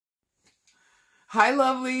Hi,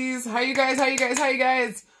 lovelies. How you guys? How you guys? How you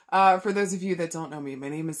guys? For those of you that don't know me, my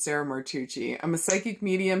name is Sarah Martucci. I'm a psychic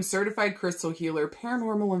medium, certified crystal healer,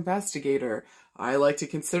 paranormal investigator. I like to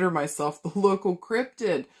consider myself the local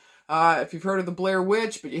cryptid. If you've heard of the Blair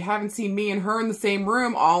Witch, but you haven't seen me and her in the same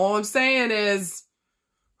room, all I'm saying is,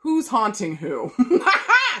 who's haunting who?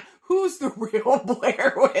 Who's the real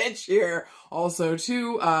Blair Witch here? Also,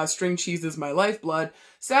 too, string cheese is my lifeblood.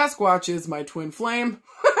 Sasquatch is my twin flame.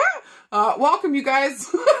 Welcome, you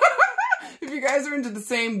guys. If you guys are into the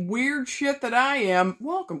same weird shit that I am,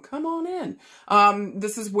 welcome, come on in.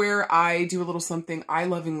 This is where I do a little something I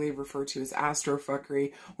lovingly refer to as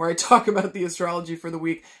astrofuckery, where I talk about the astrology for the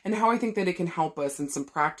week and how I think that it can help us in some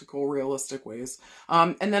practical, realistic ways.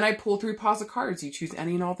 And then I pull 3 piles of cards. You choose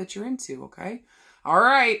any and all that you're into, okay? All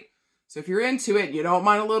right. So if you're into it, you don't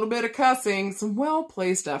mind a little bit of cussing, some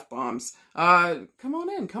well-placed F-bombs, come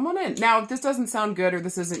on in, come on in. Now, if this doesn't sound good or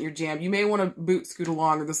this isn't your jam, you may want to boot scoot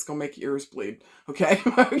along or this is going to make your ears bleed. Okay?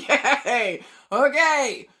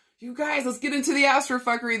 Okay. You guys, let's get into the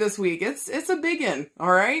astrofuckery this week. It's a biggin',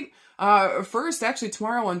 all right? First, actually,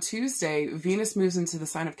 tomorrow on Tuesday, Venus moves into the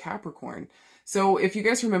sign of Capricorn. So if you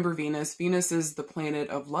guys remember Venus, Venus is the planet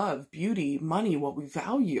of love, beauty, money, what we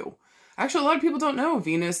value. Actually, a lot of people don't know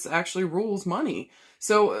Venus actually rules money.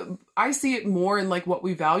 So I see it more in like what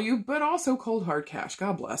we value, but also cold hard cash.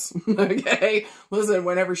 God bless. Okay. Listen,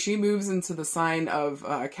 whenever she moves into the sign of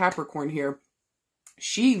Capricorn here,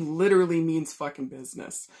 she literally means fucking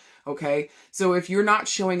business. Okay. So if you're not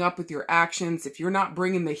showing up with your actions, if you're not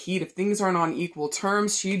bringing the heat, if things aren't on equal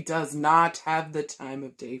terms, she does not have the time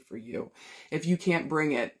of day for you. If you can't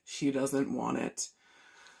bring it, she doesn't want it.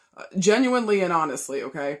 Genuinely and honestly.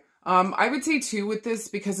 Okay. I would say too with this,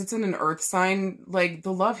 because it's in an earth sign, like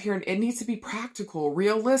the love here, it needs to be practical,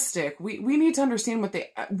 realistic. We need to understand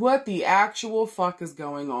what the actual fuck is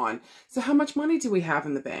going on. So how much money do we have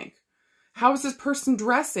in the bank? How is this person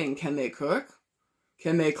dressing? Can they cook?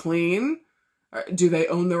 Can they clean? Do they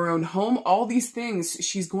own their own home? All these things,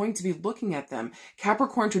 she's going to be looking at them.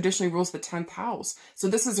 Capricorn traditionally rules the 10th house. So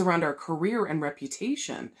this is around our career and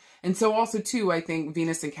reputation. And so also too, I think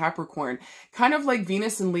Venus and Capricorn, kind of like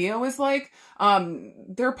Venus and Leo is like,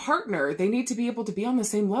 their partner. They need to be able to be on the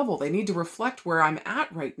same level. They need to reflect where I'm at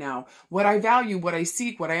right now, what I value, what I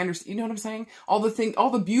seek, what I understand. You know what I'm saying? All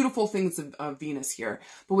the beautiful things of Venus here.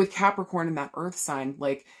 But with Capricorn and that earth sign,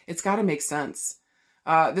 like it's got to make sense.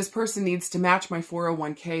 This person needs to match my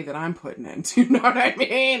 401k that I'm putting in. Do you know what I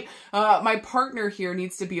mean? My partner here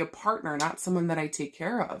needs to be a partner, not someone that I take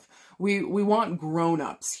care of. We want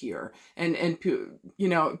grown-ups here and you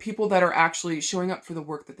know, people that are actually showing up for the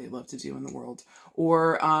work that they love to do in the world,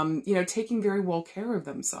 or you know, taking very well care of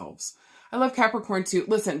themselves. I love Capricorn too.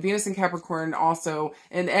 Listen, Venus and Capricorn also,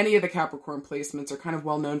 and any of the Capricorn placements are kind of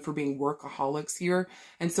well known for being workaholics here.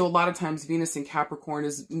 And so a lot of times Venus and Capricorn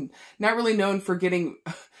is not really known for getting,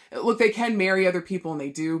 look, they can marry other people and they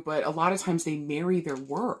do, but a lot of times they marry their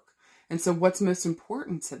work. And so what's most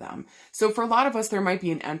important to them? So for a lot of us, there might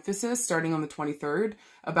be an emphasis starting on the 23rd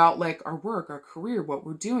about like our work, our career, what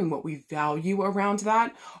we're doing, what we value around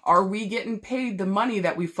that. Are we getting paid the money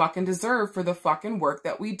that we fucking deserve for the fucking work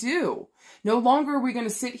that we do? No longer are we going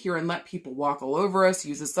to sit here and let people walk all over us,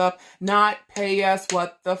 use us up, not pay us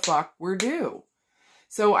what the fuck we're due.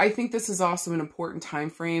 So I think this is also an important time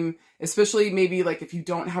frame, especially maybe like if you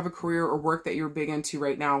don't have a career or work that you're big into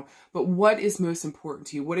right now, but what is most important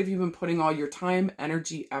to you? What have you been putting all your time,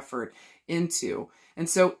 energy, effort into? And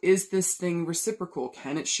so is this thing reciprocal?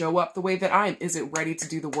 Can it show up the way that is it ready to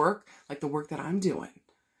do the work, like the work that I'm doing?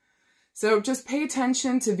 So just pay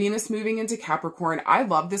attention to Venus moving into Capricorn. I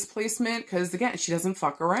love this placement because, again, she doesn't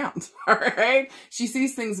fuck around, all right? She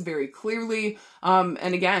sees things very clearly. And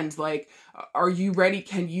again, like, are you ready?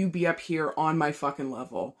 Can you be up here on my fucking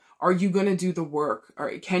level? Are you going to do the work? All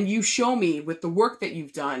right, can you show me with the work that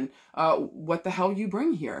you've done what the hell you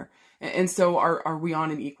bring here? And so are we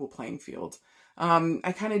on an equal playing field?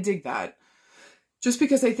 I kind of dig that. Just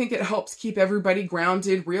because I think it helps keep everybody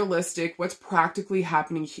grounded, realistic, what's practically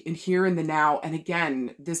happening in here and the now. And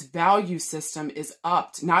again, this value system is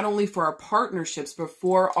upped, not only for our partnerships, but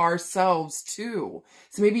for ourselves too.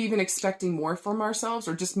 So maybe even expecting more from ourselves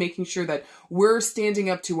or just making sure that we're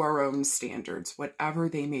standing up to our own standards, whatever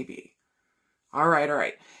they may be. All right, all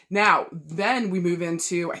right. Now, then we move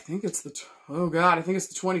into, I think it's the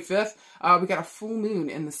 25th. We got a full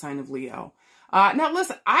moon in the sign of Leo. Now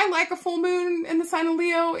listen, I like a full moon in the sign of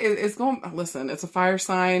Leo. Listen, it's a fire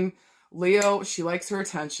sign. Leo, she likes her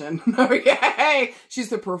attention. Okay, she's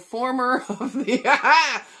the performer of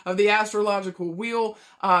the astrological wheel.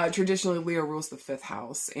 Traditionally, Leo rules the 5th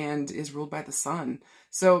house and is ruled by the sun.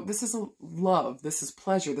 So this is a love, this is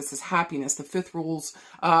pleasure, this is happiness. The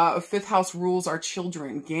fifth house rules our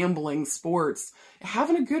children, gambling, sports,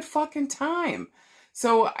 having a good fucking time.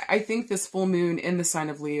 So I think this full moon in the sign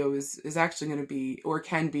of Leo is actually going to be, or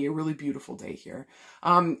can be, a really beautiful day here.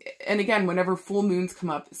 And again, whenever full moons come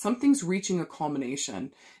up, something's reaching a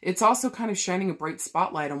culmination. It's also kind of shining a bright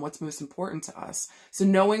spotlight on what's most important to us. So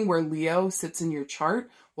knowing where Leo sits in your chart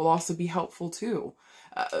will also be helpful too.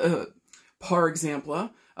 Par example,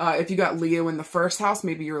 if you got Leo in the first house,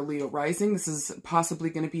 maybe you're a Leo rising. This is possibly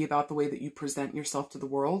going to be about the way that you present yourself to the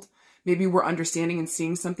world. Maybe we're understanding and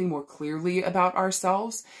seeing something more clearly about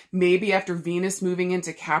ourselves. Maybe after Venus moving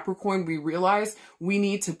into Capricorn, we realize we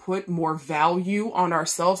need to put more value on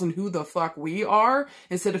ourselves and who the fuck we are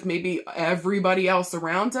instead of maybe everybody else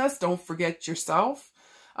around us. Don't forget yourself.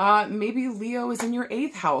 Maybe Leo is in your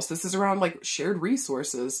 8th house. This is around like shared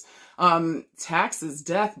resources, taxes,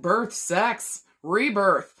 death, birth, sex,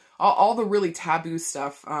 rebirth, all the really taboo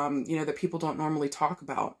stuff, that people don't normally talk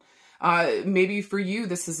about. Maybe for you,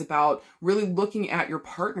 this is about really looking at your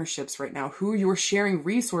partnerships right now, who you're sharing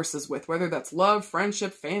resources with, whether that's love,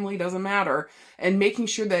 friendship, family, doesn't matter, and making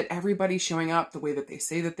sure that everybody's showing up the way that they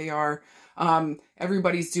say that they are.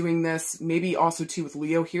 Everybody's doing this, maybe also too with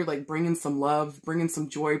Leo here, like bringing some love, bringing some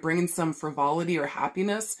joy, bringing some frivolity or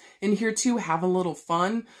happiness in here too, have a little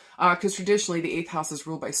fun. Because traditionally the 8th house is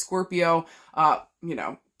ruled by Scorpio,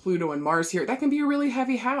 Pluto and Mars here. That can be a really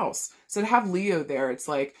heavy house. So to have Leo there, it's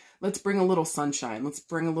like, let's bring a little sunshine. Let's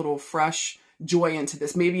bring a little fresh joy into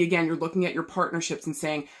this. Maybe again, you're looking at your partnerships and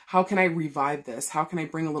saying, how can I revive this? How can I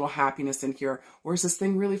bring a little happiness in here? Or is this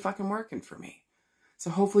thing really fucking working for me? So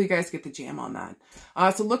hopefully you guys get the jam on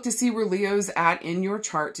that. So look to see where Leo's at in your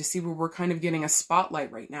chart, to see where we're kind of getting a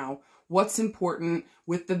spotlight right now. What's important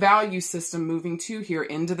with the value system moving to here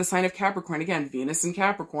into the sign of Capricorn. Again, Venus in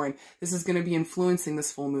Capricorn. This is going to be influencing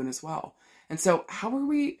this full moon as well. And so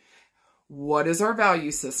what is our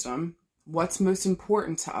value system? What's most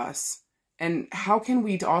important to us? And how can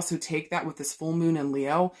we also take that with this full moon in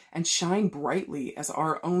Leo and shine brightly as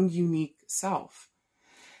our own unique self?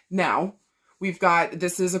 Now,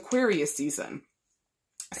 this is Aquarius season.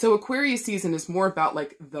 So Aquarius season is more about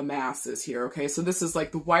like the masses here, okay? So this is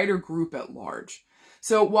like the wider group at large.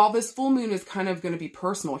 So while this full moon is kind of going to be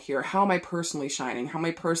personal here, how am I personally shining? How am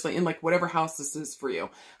I personally, in like whatever house this is for you,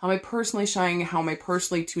 how am I personally shining? How am I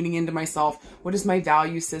personally tuning into myself? What is my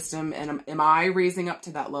value system? And am I raising up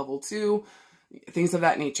to that level too? Things of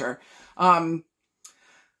that nature. I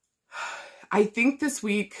think this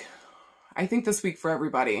week for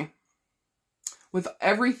everybody, with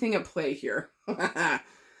everything at play here,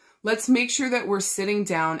 let's make sure that we're sitting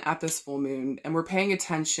down at this full moon and we're paying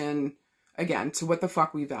attention, again, to what the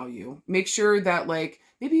fuck we value. Make sure that like,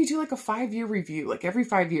 maybe you do like a 5-year review, like every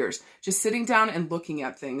 5 years, just sitting down and looking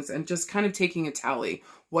at things and just kind of taking a tally.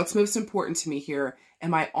 What's most important to me here?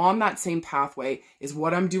 Am I on that same pathway? Is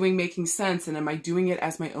what I'm doing making sense? And am I doing it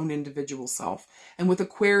as my own individual self? And with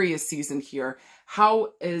Aquarius season here,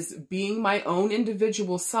 how is being my own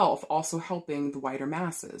individual self also helping the wider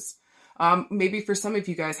masses? Maybe for some of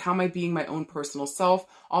you guys, how am I being my own personal self,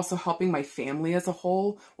 also helping my family as a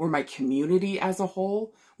whole or my community as a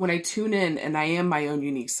whole? When I tune in and I am my own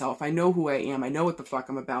unique self, I know who I am, I know what the fuck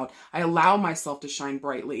I'm about, I allow myself to shine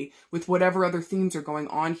brightly with whatever other themes are going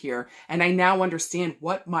on here, and I now understand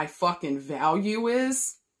what my fucking value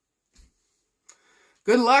is.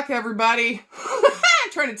 Good luck, everybody.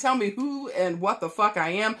 Trying to tell me who and what the fuck I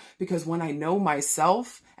am, because when I know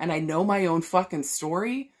myself and I know my own fucking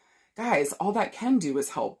story, guys, all that can do is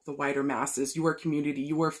help the wider masses, your community,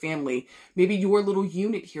 your family, maybe your little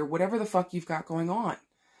unit here, whatever the fuck you've got going on.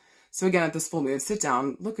 So again, at this full moon, sit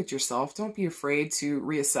down, look at yourself. Don't be afraid to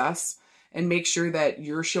reassess and make sure that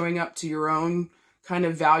you're showing up to your own kind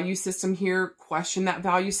of value system here. Question that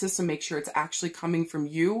value system. Make sure it's actually coming from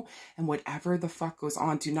you. And whatever the fuck goes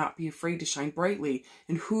on, do not be afraid to shine brightly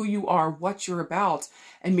in who you are, what you're about,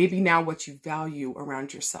 and maybe now what you value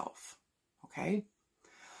around yourself. Okay?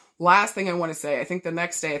 Last thing I want to say, I think the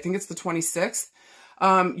next day, I think it's the 26th,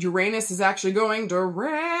 Uranus is actually going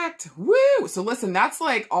direct. Woo! So listen, that's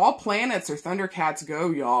like all planets or Thundercats go,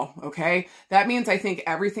 y'all. Okay? That means I think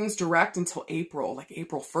everything's direct until April, like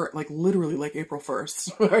April 1st, like literally like April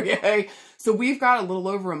 1st. Okay? So we've got a little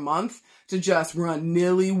over a month to just run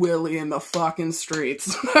nilly-willy in the fucking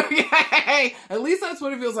streets. Okay? At least that's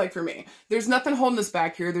what it feels like for me. There's nothing holding us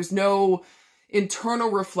back here. There's no internal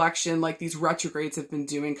reflection like these retrogrades have been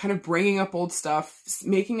doing, kind of bringing up old stuff,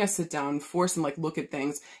 making us sit down, force and like look at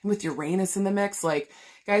things. And with Uranus in the mix, like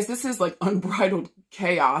Guys, this is like unbridled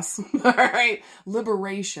chaos. All right.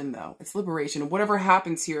 Liberation, though. It's liberation. And whatever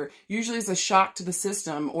happens here usually is a shock to the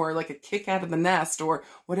system or like a kick out of the nest or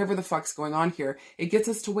whatever the fuck's going on here. It gets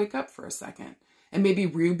us to wake up for a second and maybe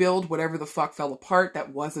rebuild whatever the fuck fell apart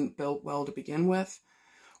that wasn't built well to begin with.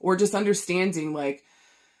 Or just understanding, like,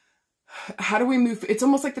 how do we move? It's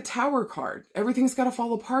almost like the Tower card. Everything's got to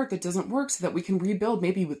fall apart that doesn't work so that we can rebuild,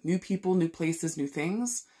 maybe with new people, new places, new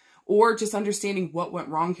things. Or just understanding what went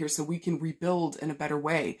wrong here so we can rebuild in a better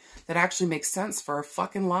way that actually makes sense for our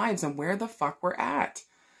fucking lives and where the fuck we're at.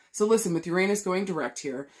 So listen, with Uranus going direct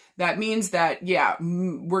here, that means that, yeah,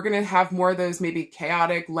 we're going to have more of those maybe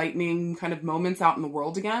chaotic, lightning kind of moments out in the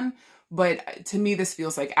world again. But to me, this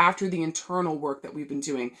feels like after the internal work that we've been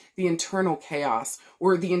doing, the internal chaos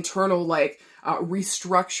or the internal like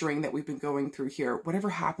restructuring that we've been going through here, whatever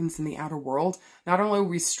happens in the outer world, not only are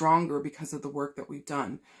we stronger because of the work that we've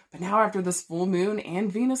done, but now after this full moon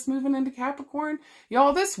and Venus moving into Capricorn,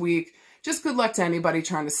 y'all, this week, just good luck to anybody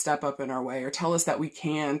trying to step up in our way or tell us that we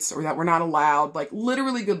can't or that we're not allowed. Like,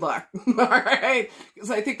 literally good luck. All right?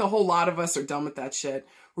 Because I think the whole lot of us are done with that shit.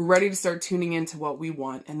 We're ready to start tuning into what we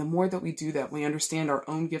want. And the more that we do that, we understand our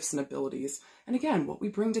own gifts and abilities. And again, what we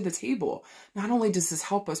bring to the table. Not only does this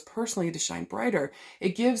help us personally to shine brighter,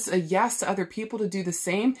 it gives a yes to other people to do the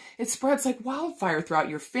same. It spreads like wildfire throughout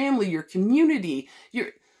your family, your community,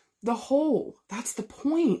 the whole. That's the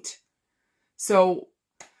point. So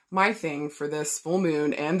my thing for this full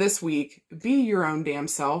moon and this week, be your own damn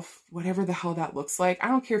self, whatever the hell that looks like. I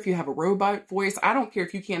don't care if you have a robot voice. I don't care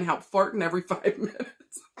if you can't help farting every 5 minutes.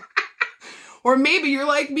 Or maybe you're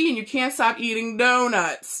like me and you can't stop eating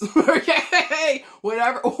donuts. Okay?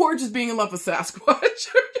 Whatever. Or just being in love with Sasquatch.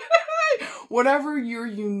 Okay? Whatever your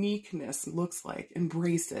uniqueness looks like,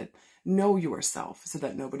 embrace it. Know yourself so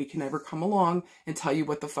that nobody can ever come along and tell you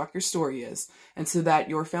what the fuck your story is. And so that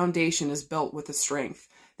your foundation is built with a strength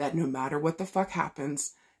that no matter what the fuck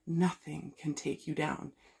happens, nothing can take you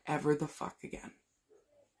down ever the fuck again.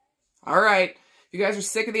 All right. If you guys are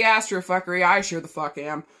sick of the astrofuckery, I sure the fuck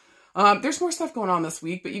am. There's more stuff going on this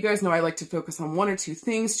week, but you guys know I like to focus on 1 or 2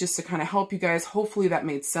 things just to kind of help you guys. Hopefully that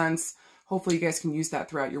made sense. Hopefully you guys can use that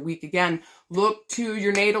throughout your week. Again, look to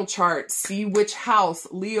your natal chart, see which house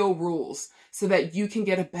Leo rules so that you can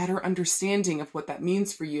get a better understanding of what that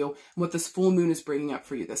means for you and what this full moon is bringing up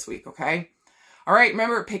for you this week, okay? All right,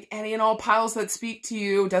 remember, pick any and all piles that speak to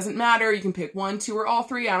you. Doesn't matter. You can pick 1, 2, or all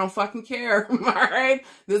 3. I don't fucking care. All right?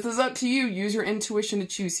 This is up to you. Use your intuition to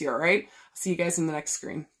choose here, all right? I'll see you guys in the next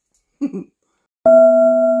screen.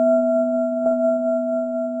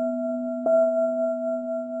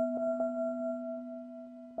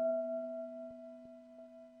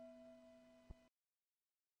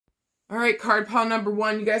 All right, card pile number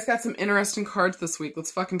 1. You guys got some interesting cards this week.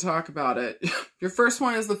 Let's fucking talk about it. Your first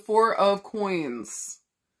one is the 4 of Coins.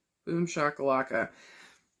 Boom shakalaka.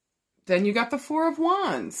 Then you got the 4 of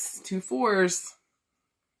Wands. 2 4s.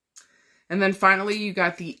 And then finally you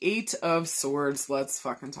got the 8 of Swords. Let's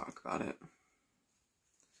fucking talk about it.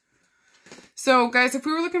 So guys, if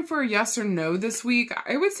we were looking for a yes or no this week,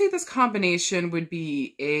 I would say this combination would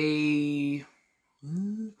be a...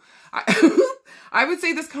 I would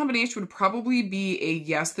say this combination would probably be a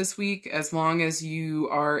yes this week, as long as you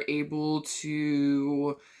are able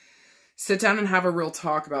to sit down and have a real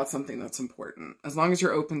talk about something that's important. As long as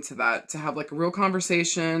you're open to that, to have like a real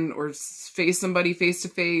conversation or face somebody face to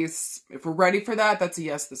face. If we're ready for that, that's a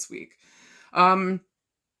yes this week.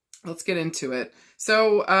 Let's get into it.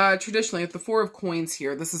 So traditionally, with the 4 of Coins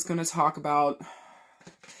here, this is going to talk about...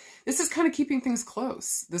 This is kind of keeping things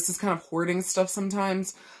close. This is kind of hoarding stuff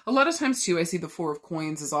sometimes. A lot of times too, I see the 4 of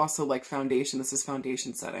Coins is also like foundation. This is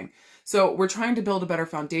foundation setting. So we're trying to build a better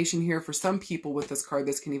foundation here. For some people with this card,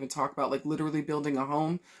 this can even talk about like literally building a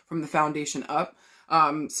home from the foundation up.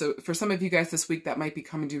 So for some of you guys this week, that might be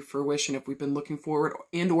coming to fruition if we've been looking forward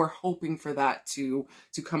and or hoping for that to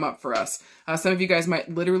come up for us. Some of you guys might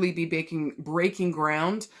literally be breaking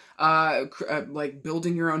ground, like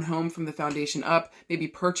building your own home from the foundation up, maybe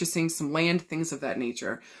purchasing some land, things of that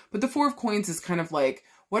nature. But the 4 of Coins is kind of like,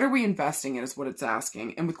 what are we investing in is what it's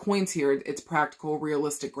asking. And with coins here, it's practical,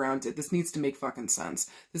 realistic, grounded. This needs to make fucking sense.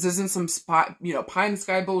 This isn't some spot, pie in the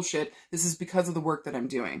sky bullshit. This is because of the work that I'm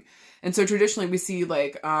doing. And so traditionally we see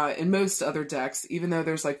like, in most other decks, even though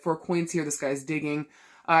there's like 4 coins here, this guy's digging.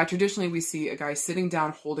 Traditionally we see a guy sitting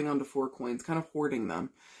down, holding onto 4 coins, kind of hoarding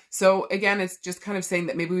them. So again, it's just kind of saying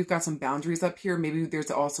that maybe we've got some boundaries up here. Maybe there's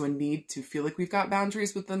also a need to feel like we've got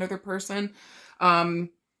boundaries with another person.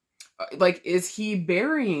 Like, is he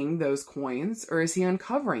burying those coins or is he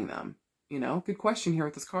uncovering them? You know, good question here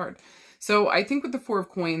with this card. So I think with the Four of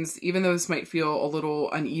Coins, even though this might feel a little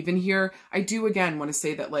uneven here, I do again want to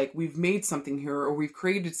say that like we've made something here, or we've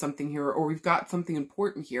created something here, or we've got something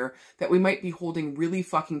important here that we might be holding really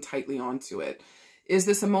fucking tightly onto it. Is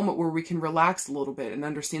this a moment where we can relax a little bit and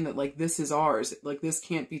understand that like this is ours, like this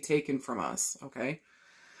can't be taken from us, okay?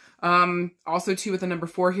 Also too, with the number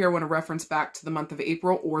 4 here, I want to reference back to the month of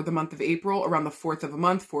April, or the month of April around the 4th of a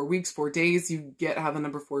month, 4 weeks, 4 days. You get how the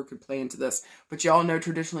number 4 could play into this, but y'all know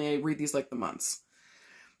traditionally I read these like the months.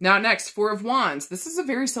 Now next, 4 of Wands. This is a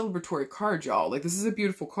very celebratory card, y'all. Like this is a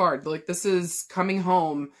beautiful card. Like this is coming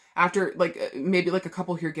home after like maybe like a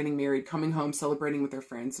couple here getting married, coming home, celebrating with their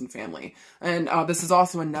friends and family. And this is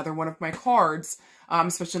also another one of my cards,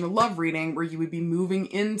 especially in a love reading, where you would be moving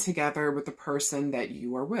in together with the person that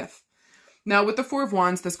you are with. Now with the 4 of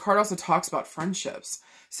Wands, this card also talks about friendships.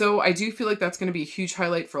 So I do feel like that's going to be a huge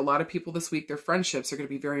highlight for a lot of people this week. Their friendships are going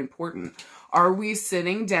to be very important. Are we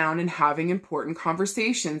sitting down and having important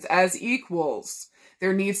conversations as equals?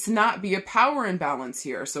 There needs to not be a power imbalance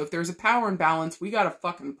here. So if there's a power imbalance, we got a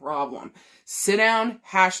fucking problem. Sit down,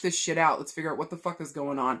 hash this shit out. Let's figure out what the fuck is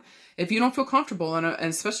going on. If you don't feel comfortable, and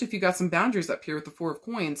especially if you got some boundaries up here with the 4 of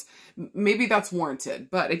Coins, maybe that's warranted.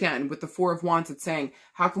 But again, with the 4 of Wands, it's saying,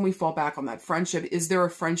 how can we fall back on that friendship? Is there a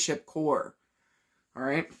friendship core? All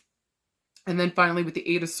right. And then finally with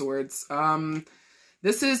the 8 of Swords,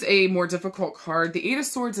 this is a more difficult card. The 8 of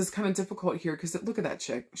Swords is kind of difficult here because look at that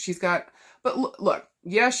chick. She's got, but look,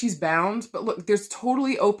 yeah, she's bound, but look, there's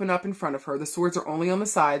totally open up in front of her. The swords are only on the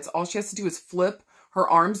sides. All she has to do is flip her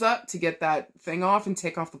arms up to get that thing off and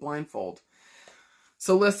take off the blindfold.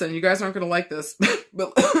 So listen, you guys aren't going to like this,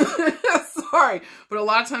 but sorry. But a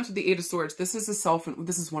lot of times with the 8 of Swords, this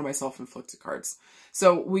is one of my self-inflicted cards.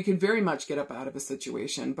 So we can very much get up out of a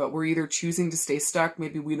situation, but we're either choosing to stay stuck.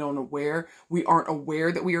 Maybe we aren't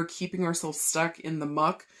aware that we are keeping ourselves stuck in the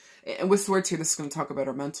muck. And with Swords here, this is going to talk about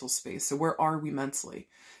our mental space. So where are we mentally?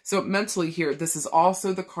 So mentally here, this is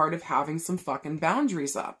also the card of having some fucking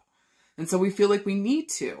boundaries up. And so we feel like we need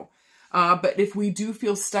to. But if we do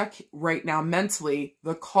feel stuck right now mentally,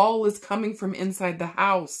 the call is coming from inside the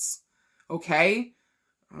house. Okay?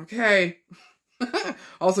 Okay.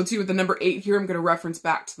 Also, too, with the number 8 here, I'm going to reference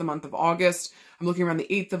back to the month of August. I'm looking around the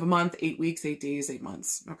 8th of a month, 8 weeks, 8 days, 8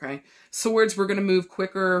 months. Okay? Swords, we're going to move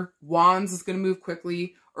quicker. Wands is going to move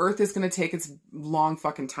quickly. Earth is going to take its long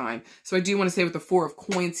fucking time. So I do want to say with the 4 of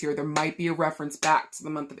Coins here, there might be a reference back to the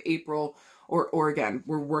month of April. Or again,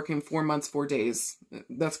 we're working 4 months, 4 days.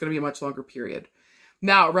 That's going to be a much longer period.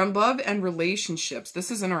 Now, around love and relationships, this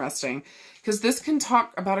is interesting because this can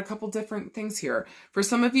talk about a couple different things here. For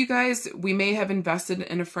some of you guys, we may have invested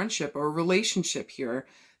in a friendship or a relationship here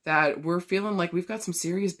that we're feeling like we've got some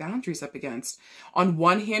serious boundaries up against. On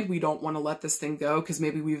one hand, we don't want to let this thing go because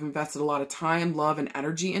maybe we've invested a lot of time, love, and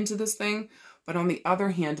energy into this thing. But on the other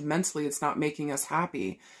hand, mentally, it's not making us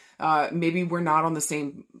happy. Maybe we're not on the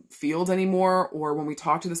same field anymore, or when we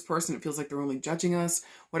talk to this person, it feels like they're only judging us.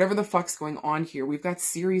 Whatever the fuck's going on here, we've got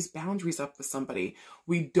serious boundaries up with somebody.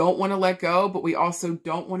 We don't want to let go, but we also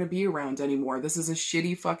don't want to be around anymore. This is a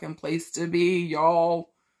shitty fucking place to be,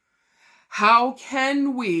 y'all. How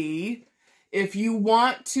can we, if you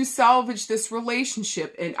want to salvage this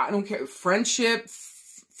relationship, and I don't care, friendship,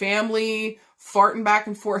 family, farting back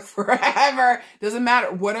and forth forever, doesn't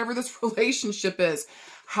matter, whatever this relationship is,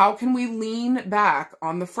 how can we lean back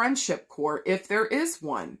on the friendship core if there is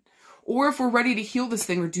one? Or if we're ready to heal this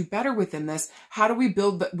thing or do better within this, how do we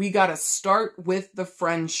build that? We got to start with the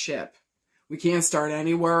friendship. We can't start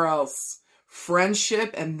anywhere else.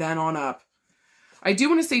 Friendship and then on up. I do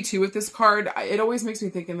want to say too with this card, it always makes me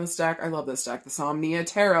think in this deck, I love this deck, the Somnia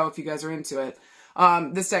Tarot, if you guys are into it.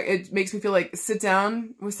 This deck, it makes me feel like sit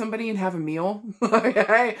down with somebody and have a meal.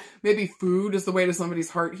 Okay? Maybe food is the way to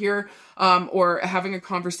somebody's heart here. Or having a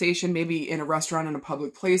conversation, maybe in a restaurant, in a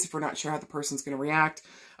public place, if we're not sure how the person's going to react.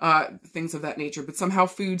 Things of that nature. But somehow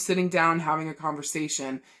food, sitting down, having a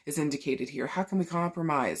conversation is indicated here. How can we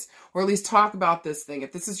compromise? Or at least talk about this thing.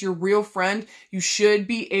 If this is your real friend, you should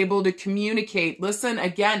be able to communicate. Listen,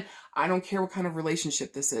 again, I don't care what kind of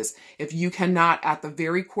relationship this is. If you cannot, at the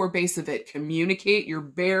very core base of it, communicate your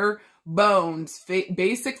bare bones,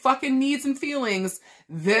 basic fucking needs and feelings,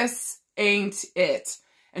 this ain't it.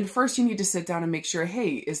 And first you need to sit down and make sure,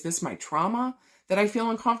 hey, is this my trauma that I feel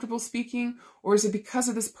uncomfortable speaking? Or is it because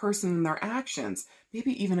of this person and their actions?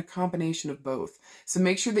 Maybe even a combination of both. So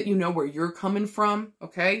make sure that you know where you're coming from,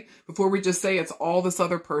 okay? Before we just say it's all this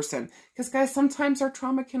other person. Because guys, sometimes our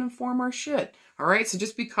trauma can inform our shit. All right, so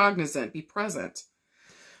just be cognizant, be present.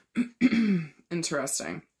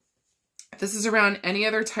 Interesting. If this is around any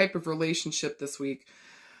other type of relationship this week,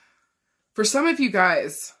 For some of you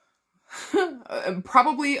guys,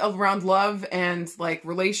 probably around love and like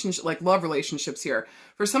relationship, like love relationships here.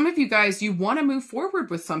 For some of you guys, you want to move forward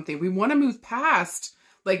with something. We want to move past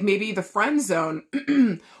like maybe the friend zone,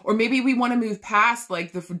 or maybe we want to move past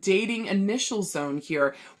like the dating initial zone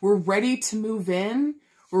here. We're ready to move in.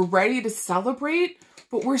 We're ready to celebrate,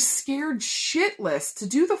 but we're scared shitless to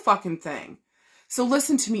do the fucking thing. So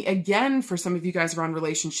listen to me again. For some of you guys around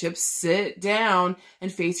relationships, sit down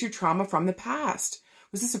and face your trauma from the past.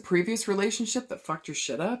 Was this a previous relationship that fucked your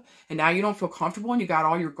shit up? And now you don't feel comfortable and you got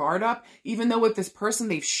all your guard up? Even though with this person,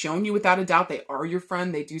 they've shown you without a doubt they are your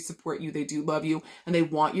friend, they do support you, they do love you, and they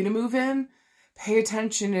want you to move in? Pay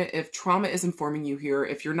attention if trauma is informing you here,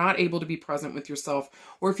 if you're not able to be present with yourself,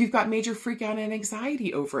 or if you've got major freak out and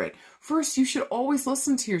anxiety over it. First, you should always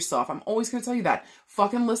listen to yourself. I'm always going to tell you that.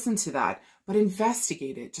 Fucking listen to that. But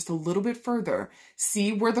investigate it just a little bit further.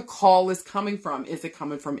 See where the call is coming from. Is it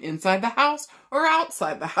coming from inside the house or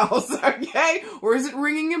outside the house? Okay? Or is it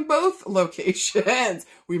ringing in both locations?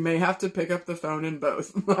 We may have to pick up the phone in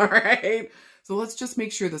both. All right? So let's just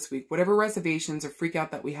make sure this week, whatever reservations or freak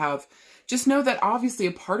out that we have, just know that obviously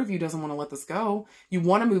a part of you doesn't want to let this go. You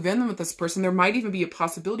want to move in with this person. There might even be a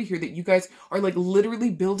possibility here that you guys are like literally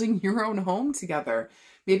building your own home together.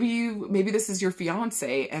 Maybe this is your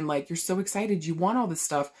fiance and like you're so excited, you want all this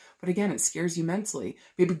stuff, but again, it scares you mentally.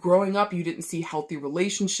 Maybe growing up, you didn't see healthy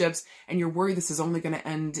relationships and you're worried this is only going to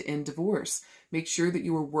end in divorce. Make sure that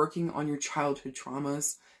you are working on your childhood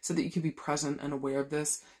traumas so that you can be present and aware of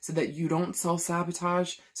this, so that you don't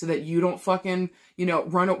self-sabotage, so that you don't fucking,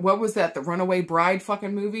 what was that? The Runaway Bride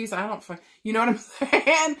fucking movies? You know what I'm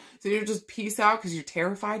saying? So you just peace out because you're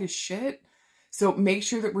terrified as shit. So make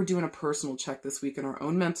sure that we're doing a personal check this week in our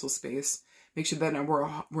own mental space. Make sure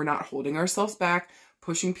that we're not holding ourselves back,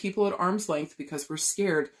 pushing people at arm's length because we're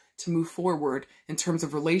scared to move forward in terms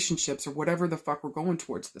of relationships or whatever the fuck we're going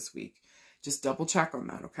towards this week. Just double check on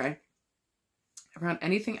that, okay? Around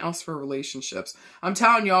anything else for relationships. I'm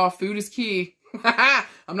telling y'all, food is key.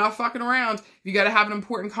 I'm not fucking around. If you got to have an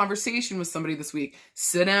important conversation with somebody this week,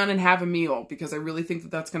 sit down and have a meal, because I really think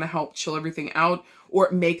that that's going to help chill everything out or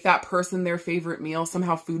make that person their favorite meal.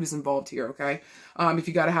 Somehow food is involved here, okay? If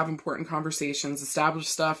you got to have important conversations, establish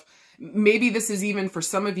stuff. Maybe this is even for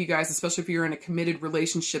some of you guys, especially if you're in a committed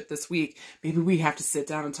relationship this week, maybe we have to sit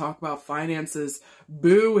down and talk about finances.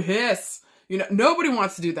 Boo hiss. Nobody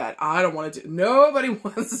wants to do that. I don't want to do. Nobody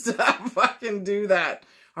wants to fucking do that.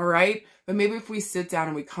 All right. But maybe if we sit down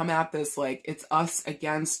and we come at this like it's us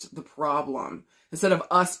against the problem, instead of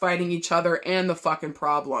us fighting each other and the fucking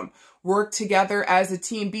problem, work together as a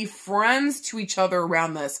team, be friends to each other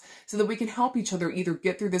around this so that we can help each other either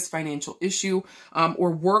get through this financial issue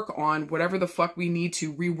or work on whatever the fuck we need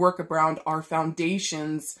to rework around our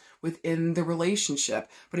foundations within the relationship.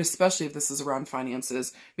 But especially if this is around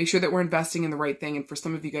finances, make sure that we're investing in the right thing. And for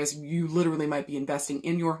some of you guys, you literally might be investing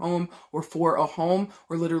in your home or for a home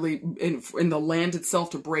or literally in the land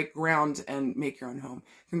itself to break ground and make your own home.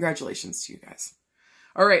 Congratulations to you guys.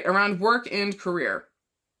 All right, around work and career.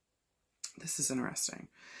 This is interesting.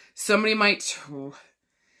 Some of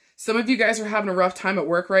you guys are having a rough time at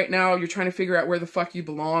work right now. You're trying to figure out where the fuck you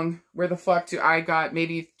belong. Where the fuck do I got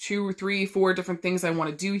maybe 2, 3, 4 different things I want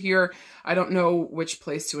to do here. I don't know which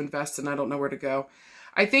place to invest in. I don't know where to go.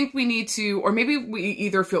 I think we need to, or maybe we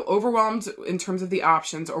either feel overwhelmed in terms of the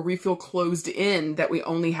options or we feel closed in that we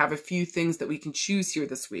only have a few things that we can choose here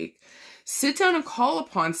this week. Sit down and call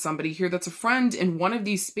upon somebody here that's a friend in one of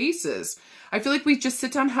these spaces. I feel like we just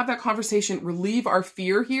sit down and have that conversation, relieve our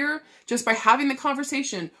fear here. Just by having the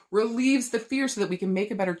conversation relieves the fear so that we can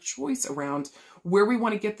make a better choice around where we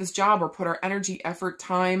want to get this job or put our energy, effort,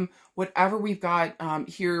 time, whatever we've got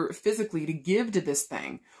here physically to give to this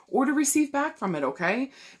thing or to receive back from it,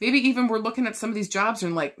 okay? Maybe even we're looking at some of these jobs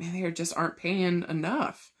and like, man, they just aren't paying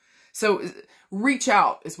enough. So reach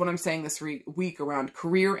out is what I'm saying this week around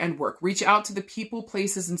career and work. Reach out to the people,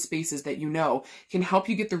 places, and spaces that you know can help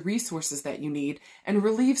you get the resources that you need and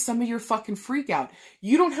relieve some of your fucking freak out.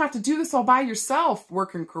 You don't have to do this all by yourself,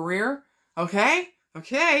 work and career. Okay?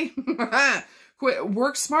 Okay. Quit.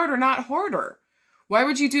 Work smarter, not harder. Why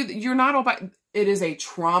would you do that? You're not all by... It is a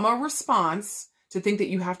trauma response to think that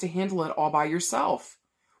you have to handle it all by yourself.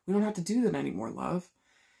 We don't have to do that anymore, love.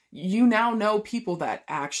 You now know people that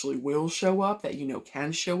actually will show up, that you know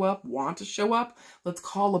can show up, want to show up. Let's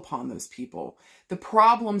call upon those people. The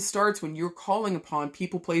problem starts when you're calling upon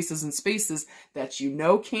people, places, and spaces that you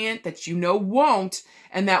know can't, that you know won't,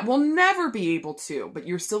 and that will never be able to, but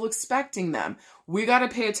you're still expecting them. We got to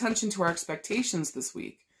pay attention to our expectations this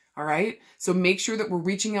week, all right? So make sure that we're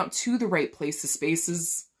reaching out to the right places,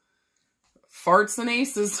 spaces, farts and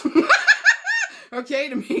aces. Okay,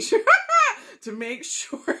 to make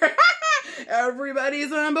sure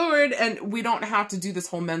everybody's on board, and we don't have to do this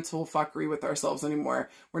whole mental fuckery with ourselves anymore.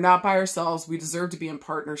 We're not by ourselves. We deserve to be in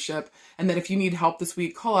partnership. And that if you need help this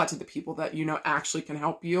week, call out to the people that you know actually can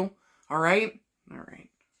help you. All right? All right.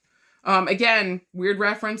 Again, weird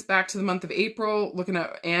reference back to the month of April, looking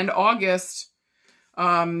at, and August,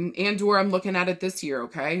 and/or I'm looking at it this year,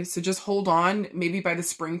 okay? So just hold on. Maybe by the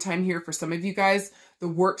springtime here for some of you guys, the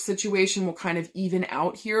work situation will kind of even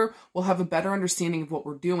out here. We'll have a better understanding of what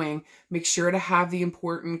we're doing. Make sure to have the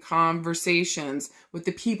important conversations with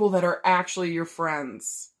the people that are actually your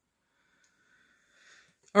friends.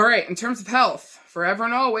 All right, in terms of health, forever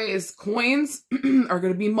and always, coins are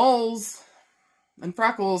going to be moles and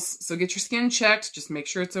freckles. So get your skin checked. Just make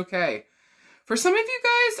sure it's okay. For some of you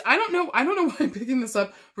guys, I don't know why I'm picking this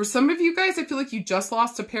up. For some of you guys, I feel like you just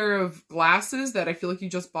lost a pair of glasses that I feel like you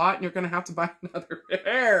just bought and you're going to have to buy another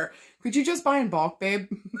pair. Could you just buy in bulk, babe?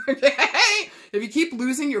 Okay? If you keep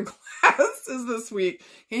losing your glasses this week,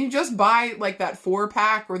 can you just buy like that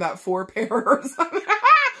 4-pack or that 4-pair or something?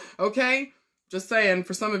 Okay? Just saying,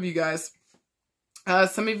 for some of you guys.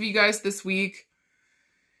 Some of you guys this week,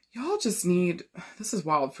 y'all just need, this is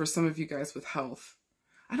wild for some of you guys with health.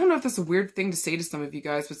 I don't know if that's a weird thing to say to some of you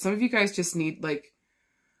guys, but some of you guys just need like,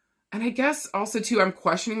 and I guess also too, I'm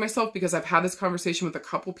questioning myself because I've had this conversation with a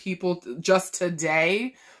couple people just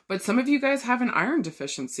today, but some of you guys have an iron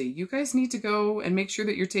deficiency. You guys need to go and make sure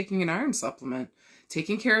that you're taking an iron supplement,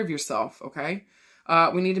 taking care of yourself, okay?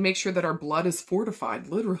 We need to make sure that our blood is fortified,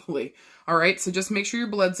 literally. All right, so just make sure your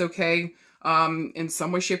blood's okay in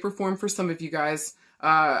some way, shape, or form for some of you guys.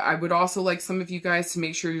 I would also like some of you guys to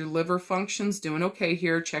make sure your liver function's doing okay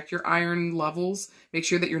here. Check your iron levels. Make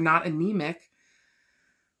sure that you're not anemic.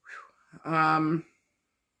 Some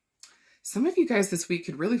of you guys this week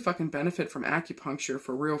could really fucking benefit from acupuncture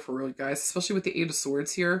for real, guys, especially with the 8 of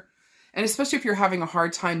Swords here. And especially if you're having a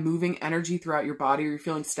hard time moving energy throughout your body or you're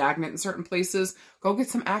feeling stagnant in certain places, go get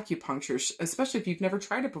some acupuncture, especially if you've never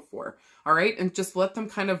tried it before. All right? And just let them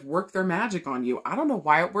kind of work their magic on you. I don't know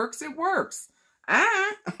why it works. It works. All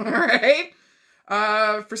right.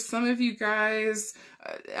 For some of you guys,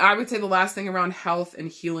 I would say the last thing around health and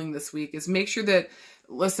healing this week is make sure that,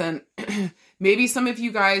 listen, maybe some of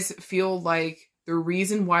you guys feel like the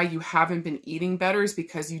reason why you haven't been eating better is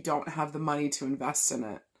because you don't have the money to invest in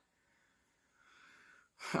it.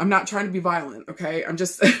 I'm not trying to be violent, okay? I'm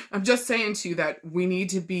just saying to you that we need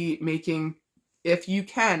to be making, if you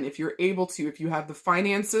can, if you're able to, if you have the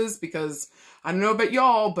finances, because I don't know about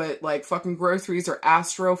y'all, but like fucking groceries are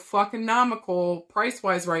astro-fucking-nomical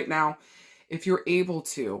price-wise right now. If you're able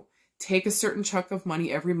to, take a certain chunk of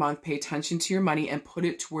money every month, pay attention to your money, and put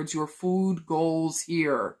it towards your food goals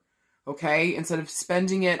here, okay? Instead of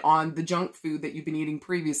spending it on the junk food that you've been eating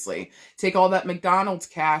previously. Take all that McDonald's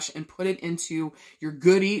cash and put it into your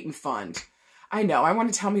good eating fund. I know, I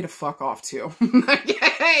want to tell me to fuck off too.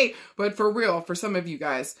 Yay! But for real, for some of you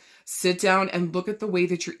guys, sit down and look at the way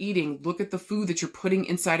that you're eating. Look at the food that you're putting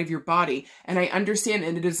inside of your body. And I understand,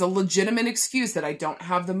 and it is a legitimate excuse that I don't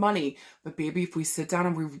have the money. But baby, if we sit down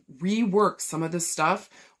and we rework some of this stuff,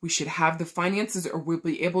 we should have the finances, or we'll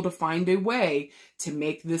be able to find a way to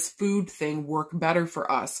make this food thing work better for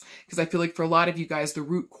us. Because I feel like for a lot of you guys, the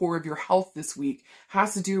root core of your health this week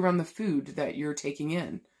has to do around the food that you're taking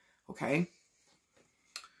in. Okay?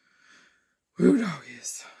 Woo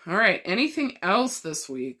doggies. All right. Anything else this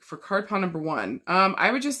week for card pile number 1?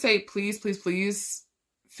 I would just say, please, please, please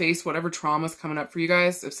face whatever trauma's coming up for you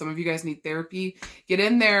guys. If some of you guys need therapy, get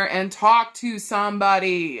in there and talk to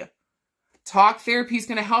somebody. Talk therapy is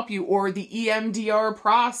going to help you, or the EMDR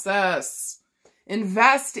process.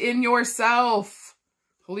 Invest in yourself.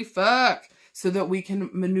 Holy fuck. So that we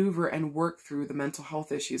can maneuver and work through the mental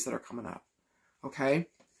health issues that are coming up. Okay?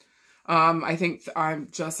 I think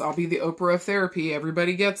I'll be the Oprah of therapy.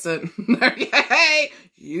 Everybody gets it. Yay!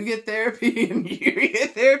 You get therapy and you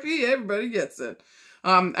get therapy. Everybody gets it.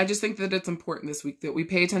 I just think that it's important this week that we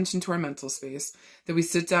pay attention to our mental space, that we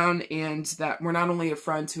sit down and that we're not only a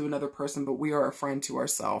friend to another person, but we are a friend to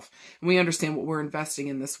ourselves. And we understand what we're investing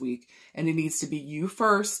in this week. And it needs to be you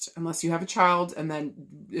first, unless you have a child, and then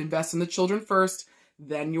invest in the children first,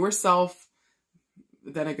 then yourself,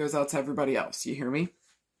 then it goes out to everybody else. You hear me?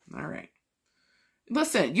 All right.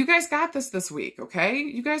 Listen, you guys got this week, okay?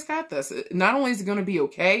 You guys got this. Not only is it going to be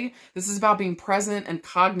okay, this is about being present and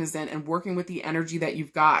cognizant and working with the energy that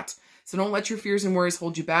you've got. So don't let your fears and worries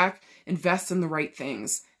hold you back. Invest in the right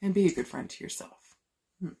things and be a good friend to yourself.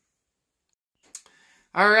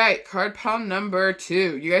 All right, card pile number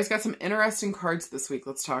 2. You guys got some interesting cards this week.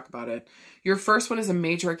 Let's talk about it. Your first one is a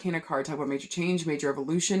major arcana card. Talk about major change, major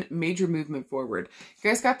evolution, major movement forward. You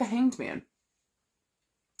guys got the Hanged Man.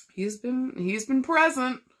 He's been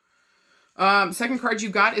present. Second card you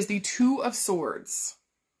got is the Two of Swords.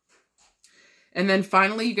 And then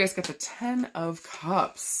finally, you guys got the 10 of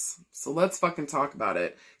Cups. So let's fucking talk about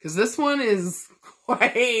it, because this one is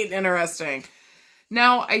quite interesting.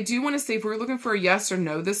 Now, I do want to say, if we're looking for a yes or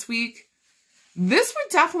no this week, this would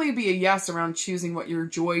definitely be a yes around choosing what your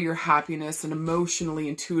joy, your happiness, and emotionally,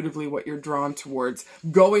 intuitively, what you're drawn towards.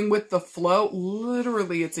 Going with the flow,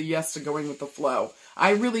 literally, it's a yes to going with the flow.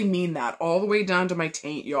 I really mean that, all the way down to my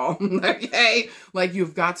taint, y'all. Okay? Like,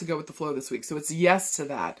 you've got to go with the flow this week. So it's yes to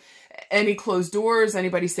that. Any closed doors,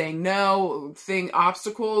 anybody saying no,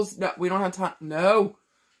 obstacles, no, we don't have time, no.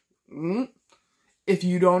 If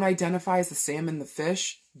you don't identify as the salmon, the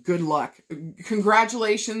fish, good luck.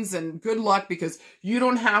 Congratulations and good luck, because you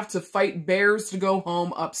don't have to fight bears to go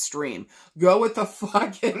home upstream. Go with the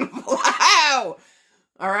fucking flow.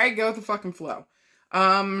 All right, go with the fucking flow.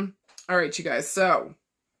 All right, you guys. So,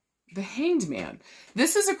 the Hanged Man.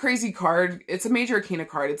 This is a crazy card. It's a major arcana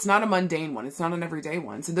card. It's not a mundane one. It's not an everyday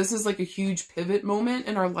one. So this is like a huge pivot moment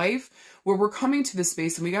in our life where we're coming to this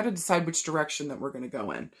space and we got to decide which direction that we're going to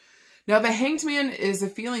go in. Now, the Hanged Man is a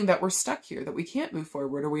feeling that we're stuck here, that we can't move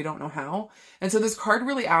forward or we don't know how. And so this card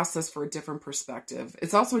really asks us for a different perspective.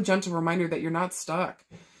 It's also a gentle reminder that you're not stuck.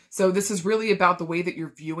 So this is really about the way that you're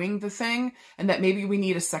viewing the thing, and that maybe we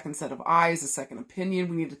need a second set of eyes, a second opinion.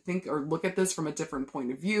 We need to think or look at this from a different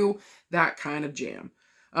point of view, that kind of jam.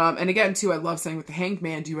 And again, too, I love saying with the Hanged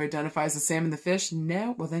Man, do you identify as the salmon, the fish?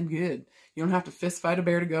 No? Well, then good. You don't have to fist fight a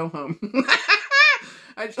bear to go home.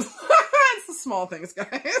 It's the small things,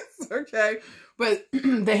 guys. Okay. But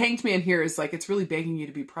the Hanged Man here is like, it's really begging you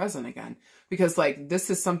to be present again, because like, this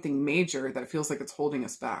is something major that feels like it's holding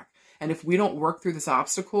us back. And if we don't work through this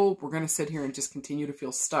obstacle, we're going to sit here and just continue to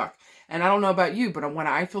feel stuck. And I don't know about you, but when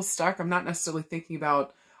I feel stuck, I'm not necessarily thinking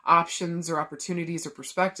about options or opportunities or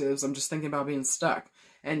perspectives. I'm just thinking about being stuck.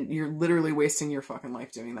 And you're literally wasting your fucking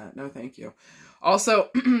life doing that. No, thank you. Also,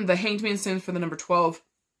 the Hanged Man stands for the number 12.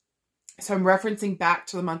 So I'm referencing back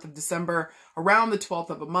to the month of December, around the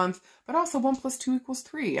 12th of a month, but also 1 + 2 =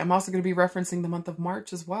 3. I'm also going to be referencing the month of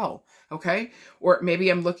March as well, okay? Or maybe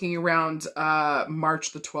I'm looking around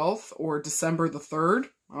March the 12th or December the 3rd,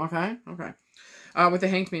 okay? With the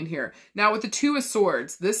Hanged Man here. Now, with the Two of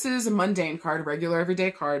Swords, this is a mundane card, a regular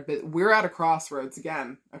everyday card, but we're at a crossroads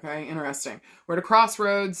again, okay? Interesting. We're at a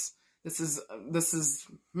crossroads. This is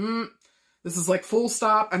like full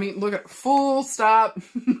stop. I mean, look at full stop.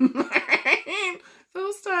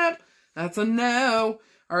 Full stop. That's a no.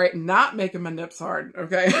 All right, not making my nips hard,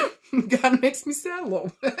 okay? God, it makes me sad a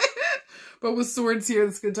little bit. But with swords here,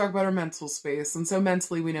 it's going to talk about our mental space. And so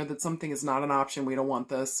mentally, we know that something is not an option. We don't want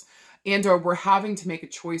this. And or we're having to make a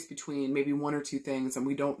choice between maybe one or two things, and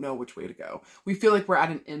we don't know which way to go. We feel like we're at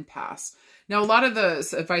an impasse. Now, a lot of the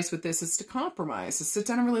advice with this is to compromise, to sit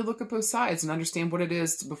down and really look at both sides and understand what it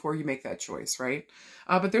is before you make that choice, right?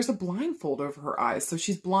 But there's a blindfold over her eyes, so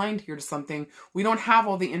she's blind here to something. We don't have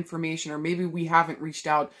all the information, or maybe we haven't reached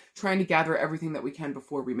out trying to gather everything that we can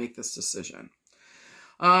before we make this decision.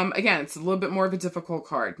 Again, it's a little bit more of a difficult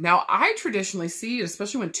card. Now, I traditionally see,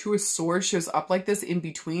 especially when Two of Swords shows up like this in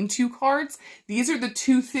between two cards, these are the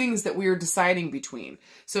two things that we are deciding between.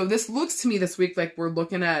 So this looks to me this week like we're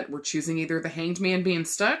choosing either the Hanged Man being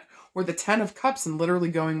stuck or the 10 of Cups and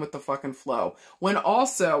literally going with the fucking flow. When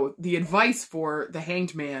also the advice for the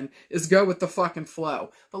Hanged Man is go with the fucking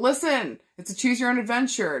flow. But listen, it's a choose your own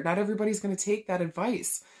adventure. Not everybody's going to take that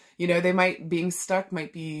advice. You know, being stuck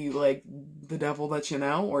might be like the devil that you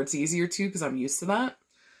know, or it's easier to because I'm used to that.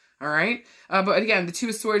 All right. But again, the Two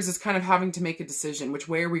of Swords is kind of having to make a decision. Which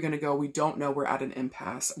way are we going to go? We don't know. We're at an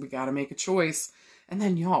impasse. We got to make a choice. And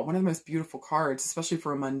then, y'all, one of the most beautiful cards, especially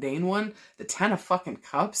for a mundane one, the 10 of fucking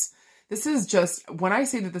Cups. This is just, when I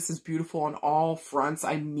say that this is beautiful on all fronts,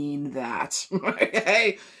 I mean that.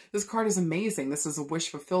 Okay? This card is amazing. This is a wish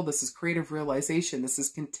fulfilled. This is creative realization. This is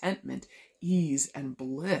contentment, ease, and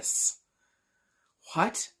bliss.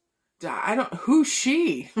 What? Who's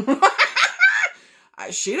she?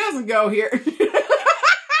 She doesn't go here.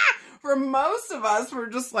 For most of us, we're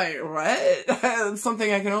just like, what? It's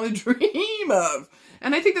something I can only dream of.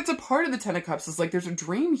 And I think that's a part of the 10 of Cups is like, there's a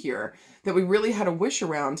dream here that we really had a wish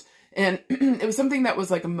around. And it was something that was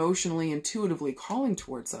like emotionally, intuitively calling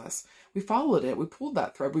towards us. We followed it. We pulled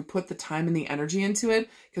that thread. We put the time and the energy into it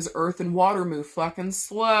because earth and water move fucking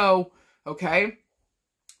slow. Okay?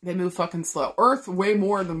 They move fucking slow. Earth way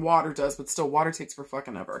more than water does, but still water takes for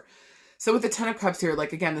fucking ever. So with the Ten of Cups here,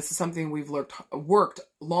 like, again, this is something we've worked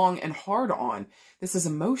long and hard on. This is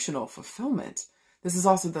emotional fulfillment. This is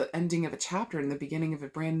also the ending of a chapter and the beginning of a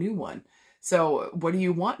brand new one. So what do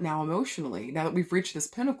you want now emotionally? Now that we've reached this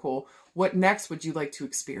pinnacle, what next would you like to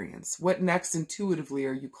experience? What next intuitively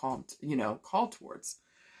are you called towards?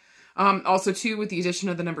 Also, too, with the addition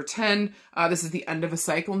of the number 10, this is the end of a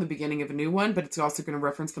cycle and the beginning of a new one, but it's also going to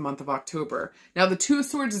reference the month of October. Now, the Two of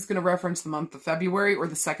Swords is going to reference the month of February or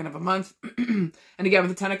the second of a month. And again, with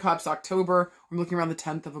the Ten of Cups, October, I'm looking around the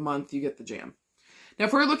 10th of a month, you get the jam. Now,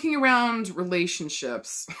 if we're looking around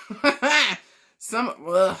relationships, some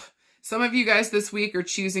of you guys this week are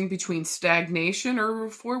choosing between stagnation or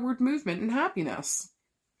forward movement and happiness.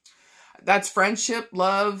 That's friendship,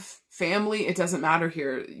 love, family. It doesn't matter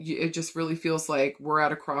here. It just really feels like we're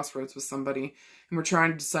at a crossroads with somebody and we're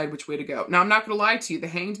trying to decide which way to go. Now, I'm not going to lie to you. The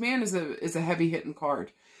Hanged Man is a heavy hitting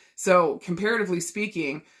card. So comparatively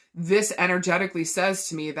speaking, this energetically says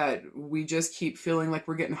to me that we just keep feeling like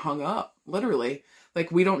we're getting hung up, literally.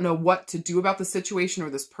 Like we don't know what to do about the situation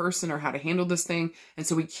or this person or how to handle this thing. And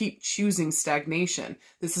so we keep choosing stagnation.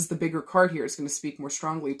 This is the bigger card here. It's going to speak more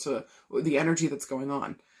strongly to the energy that's going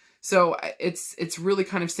on. So it's really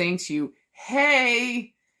kind of saying to you,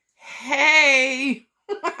 hey,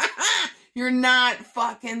 you're not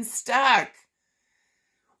fucking stuck.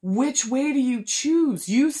 Which way do you choose?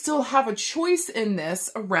 You still have a choice in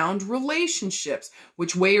this around relationships.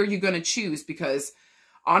 Which way are you going to choose? Because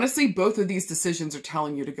honestly, both of these decisions are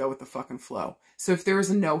telling you to go with the fucking flow. So if there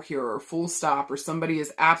is a no here or a full stop or somebody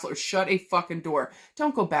is absolute, or shut a fucking door,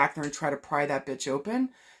 don't go back there and try to pry that bitch open.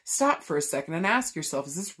 Stop for a second and ask yourself,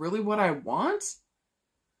 is this really what I want?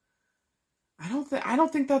 I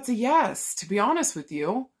don't think that's a yes, to be honest with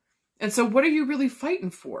you. And so what are you really fighting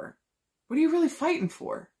for? What are you really fighting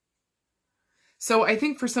for? So I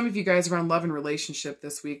think for some of you guys around love and relationship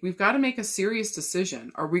this week, we've got to make a serious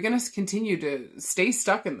decision. Are we going to continue to stay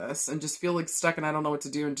stuck in this and just feel like stuck and I don't know what to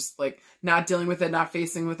do and just like not dealing with it, not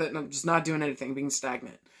facing with it, and just not doing anything, being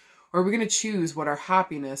stagnant? Or are we going to choose what our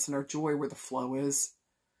happiness and our joy, where the flow is?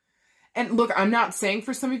 And look, I'm not saying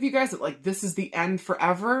for some of you guys that like this is the end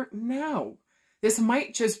forever. No. This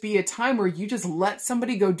might just be a time where you just let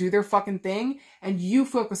somebody go do their fucking thing and you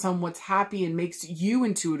focus on what's happy and makes you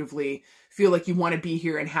intuitively feel like you want to be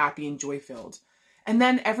here and happy and joy-filled. And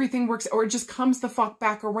then everything works, or it just comes the fuck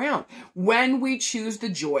back around. When we choose the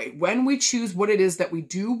joy, when we choose what it is that we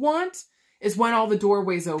do want, is when all the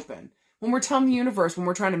doorways open. When we're telling the universe, when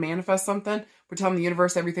we're trying to manifest something, we're telling the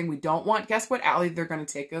universe everything we don't want, guess what alley they're going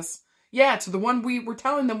to take us? Yeah, to the one we were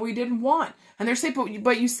telling them we didn't want. And they're saying,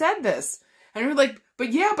 but you said this. And we're like, but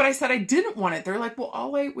I said I didn't want it. They're like, well,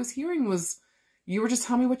 all I was hearing was you were just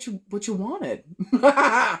telling me what you wanted.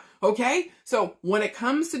 Okay? So when it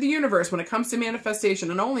comes to the universe, when it comes to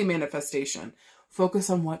manifestation and only manifestation, focus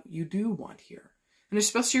on what you do want here. And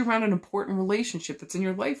especially around an important relationship that's in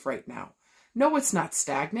your life right now. No, it's not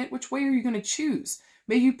stagnant. Which way are you going to choose?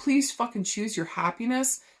 May you please fucking choose your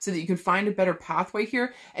happiness so that you can find a better pathway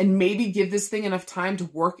here and maybe give this thing enough time to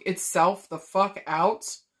work itself the fuck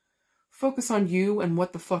out. Focus on you and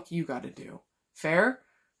what the fuck you got to do. Fair?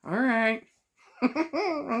 All right.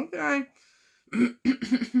 Okay.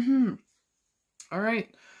 All right.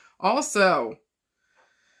 Also,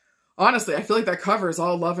 honestly, I feel like that covers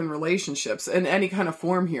all love and relationships in any kind of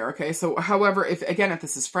form here, okay? So, however, if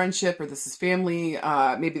this is friendship or this is family,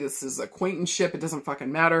 maybe this is acquaintanceship, it doesn't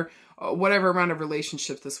fucking matter. Whatever amount of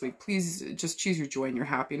relationships this week, please just choose your joy and your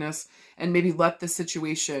happiness and maybe let the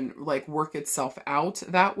situation like work itself out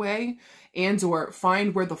that way, and or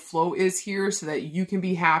find where the flow is here so that you can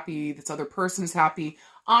be happy, this other person is happy.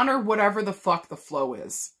 Honor whatever the fuck the flow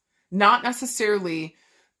is. Not necessarily...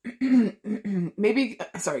 maybe,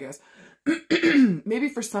 sorry guys, maybe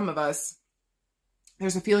for some of us,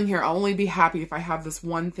 there's a feeling here, I'll only be happy if I have this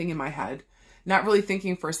one thing in my head. Not really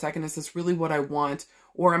thinking for a second, is this really what I want?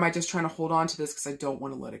 Or am I just trying to hold on to this because I don't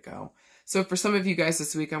want to let it go? So for some of you guys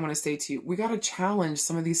this week, I want to say to you, we got to challenge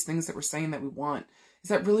some of these things that we're saying that we want. Is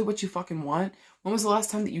that really what you fucking want? When was the last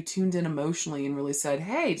time that you tuned in emotionally and really said,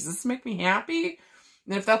 hey, does this make me happy?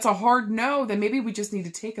 And if that's a hard no, then maybe we just need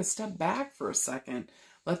to take a step back for a second.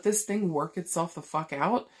 Let this thing work itself the fuck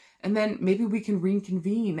out. And then maybe we can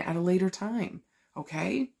reconvene at a later time.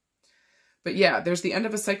 Okay? But yeah, there's the end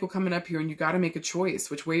of a cycle coming up here and you got to make a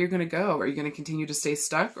choice. Which way you're going to go. Are you going to continue to stay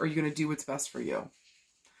stuck or are you going to do what's best for you?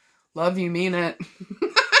 Love you, mean it.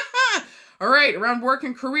 All right, around work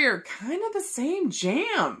and career, kind of the same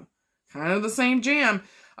jam. Kind of the same jam.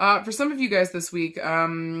 For some of you guys this week, it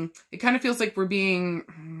kind of feels like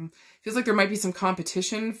feels like there might be some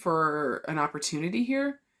competition for an opportunity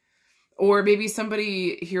here. Or maybe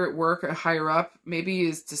somebody here at work, a higher up, maybe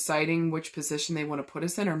is deciding which position they want to put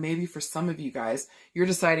us in. Or maybe for some of you guys, you're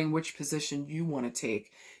deciding which position you want to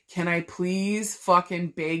take. Can I please fucking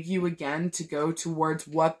beg you again to go towards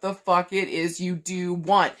what the fuck it is you do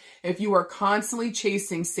want? If you are constantly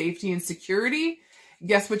chasing safety and security,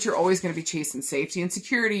 guess what? You're always going to be chasing safety and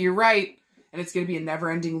security. You're right. And it's going to be a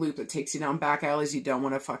never-ending loop that takes you down back alleys you don't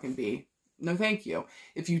want to fucking be. No, thank you.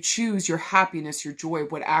 If you choose your happiness, your joy,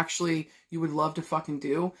 what actually you would love to fucking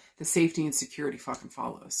do, the safety and security fucking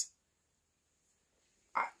follows.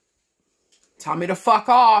 Tell me to fuck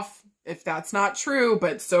off if that's not true,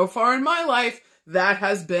 but so far in my life, that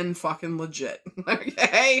has been fucking legit.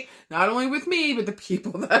 Okay? Not only with me, but the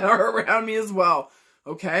people that are around me as well.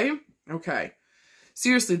 Okay? Okay.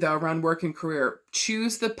 Seriously though, around work and career,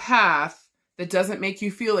 choose the path that doesn't make you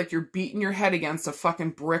feel like you're beating your head against a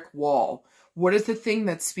fucking brick wall. What is the thing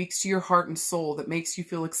that speaks to your heart and soul that makes you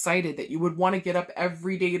feel excited, that you would want to get up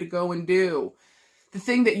every day to go and do? The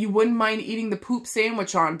thing that you wouldn't mind eating the poop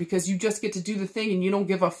sandwich on because you just get to do the thing and you don't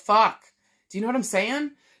give a fuck. Do you know what I'm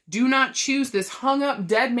saying? Do not choose this hung up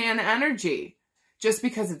dead man energy just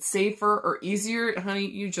because it's safer or easier. Honey,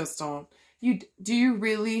 you just don't. Do you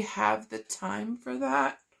really have the time for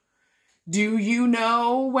that? Do you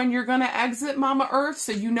know when you're going to exit Mama Earth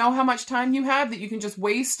so you know how much time you have that you can just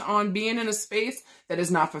waste on being in a space that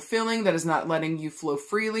is not fulfilling, that is not letting you flow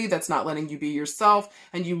freely, that's not letting you be yourself,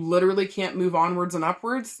 and you literally can't move onwards and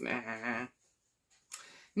upwards? Nah.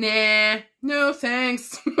 Nah. No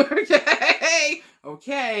thanks. Okay.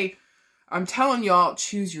 Okay. I'm telling y'all,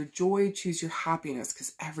 choose your joy, choose your happiness,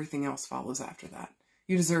 because everything else follows after that.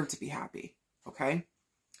 You deserve to be happy. Okay?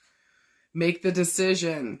 Make the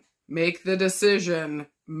decision. Make the decision.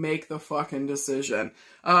 Make the fucking decision.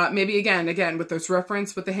 Maybe again, with this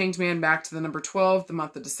reference with the Hanged Man back to the number 12, the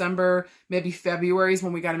month of December. Maybe February is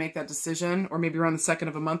when we got to make that decision. Or maybe around the second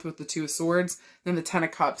of a month with the Two of Swords. Then the Ten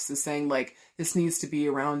of Cups is saying, like, this needs to be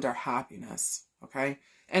around our happiness. Okay?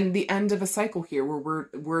 And the end of a cycle here where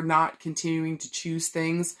we're not continuing to choose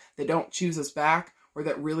things that don't choose us back or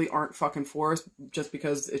that really aren't fucking for us just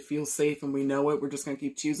because it feels safe and we know it. We're just going to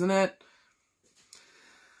keep choosing it.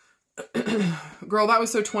 Girl, that was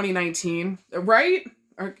so 2019, right?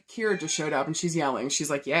 Or Kira just showed up and she's yelling. She's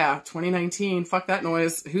like, yeah, 2019. Fuck that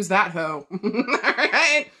noise. Who's that hoe? All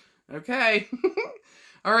right. Okay.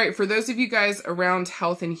 All right. For those of you guys around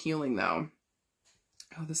health and healing though.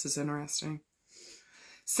 Oh, this is interesting.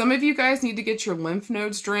 Some of you guys need to get your lymph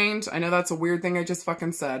nodes drained. I know that's a weird thing I just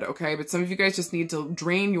fucking said, okay? But some of you guys just need to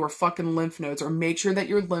drain your fucking lymph nodes or make sure that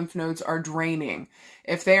your lymph nodes are draining.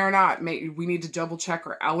 If they are not, we need to double check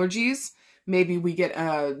our allergies. Maybe we get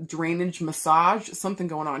a drainage massage, something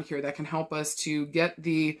going on here that can help us to get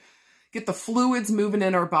the fluids moving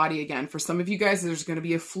in our body again. For some of you guys, there's going to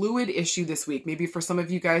be a fluid issue this week. Maybe for some of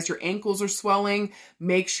you guys, your ankles are swelling.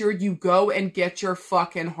 Make sure you go and get your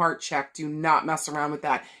fucking heart checked. Do not mess around with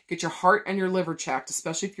that. Get your heart and your liver checked,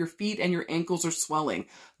 especially if your feet and your ankles are swelling.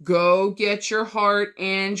 Go get your heart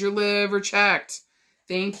and your liver checked.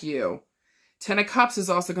 Thank you. Ten of Cups is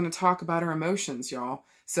also going to talk about our emotions, y'all.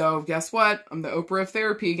 So guess what? I'm the Oprah of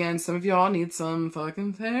therapy again. Some of y'all need some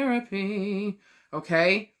fucking therapy.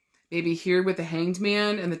 Okay? Maybe here with the Hanged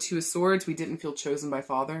Man and the Two of Swords, we didn't feel chosen by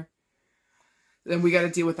Father. Then we got to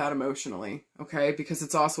deal with that emotionally, okay? Because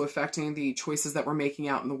it's also affecting the choices that we're making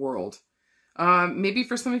out in the world. Maybe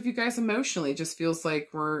for some of you guys emotionally, it just feels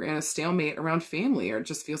like we're in a stalemate around family, or it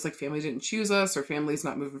just feels like family didn't choose us, or family's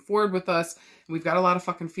not moving forward with us. And we've got a lot of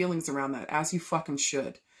fucking feelings around that, as you fucking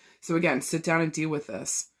should. So again, sit down and deal with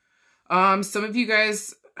this. Some of you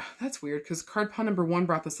guys, that's weird because card pun number 1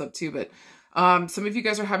 brought this up too, but some of you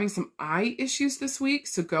guys are having some eye issues this week.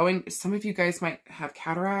 So some of you guys might have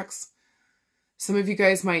cataracts. Some of you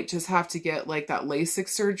guys might just have to get like that LASIK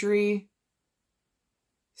surgery.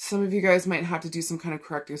 Some of you guys might have to do some kind of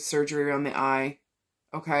corrective surgery around the eye.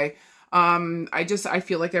 Okay. I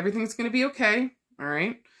feel like everything's going to be okay. All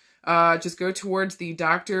right. Just go towards the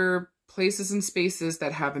doctor places and spaces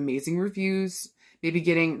that have amazing reviews. Maybe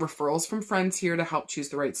getting referrals from friends here to help choose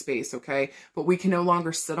the right space, okay? But we can no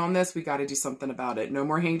longer sit on this. We got to do something about it. No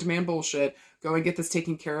more Hanged Man bullshit. Go and get this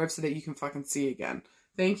taken care of so that you can fucking see again.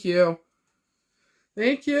 Thank you.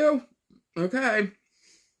 Thank you. Okay.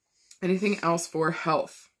 Anything else for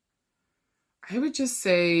health? I would just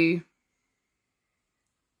say,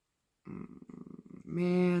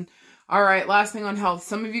 man. All right, last thing on health.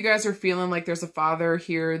 Some of you guys are feeling like there's a father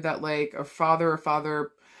here that like a father,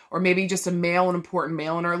 or maybe just a male, an important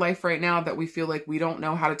male in our life right now that we feel like we don't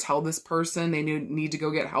know how to tell this person they need to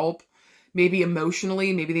go get help. Maybe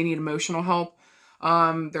emotionally, maybe they need emotional help.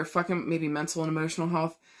 They're fucking maybe mental and emotional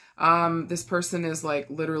health. This person is like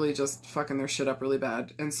literally just fucking their shit up really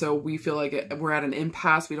bad. And so we feel like we're at an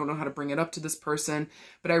impasse. We don't know how to bring it up to this person.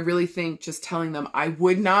 But I really think just telling them, I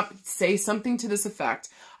would not say something to this effect.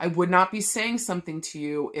 I would not be saying something to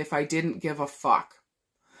you if I didn't give a fuck.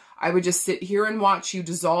 I would just sit here and watch you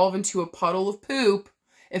dissolve into a puddle of poop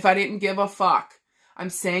if I didn't give a fuck.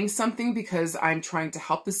 I'm saying something because I'm trying to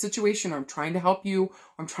help the situation, or I'm trying to help you, or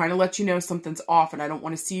I'm trying to let you know something's off, and I don't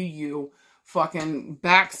want to see you fucking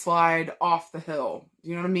backslide off the hill.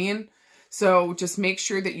 You know what I mean? So just make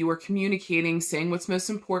sure that you are communicating, saying what's most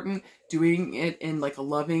important, doing it in like a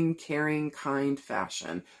loving, caring, kind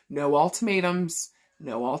fashion. No ultimatums,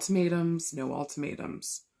 no ultimatums, no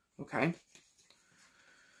ultimatums. Okay?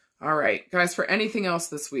 All right, guys, for anything else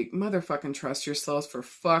this week, motherfucking trust yourselves for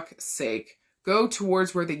fuck's sake. Go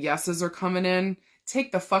towards where the yeses are coming in.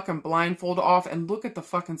 Take the fucking blindfold off and look at the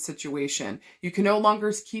fucking situation. You can no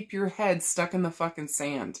longer keep your head stuck in the fucking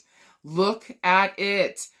sand. Look at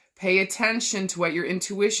it. Pay attention to what your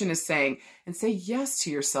intuition is saying and say yes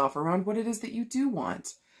to yourself around what it is that you do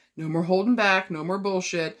want. No more holding back. No more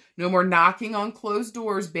bullshit. No more knocking on closed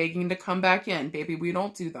doors, begging to come back in. Baby, we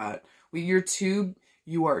don't do that.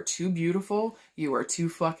 You are too beautiful. You are too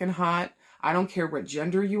fucking hot. I don't care what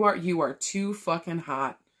gender you are. You are too fucking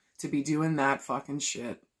hot to be doing that fucking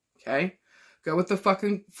shit. Okay? Go with the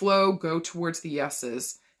fucking flow. Go towards the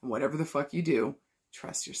yeses. And whatever the fuck you do,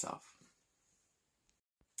 trust yourself.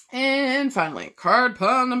 And finally, card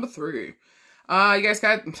pile number 3. You guys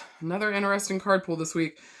got another interesting card pull this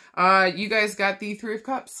week. You guys got the 3 of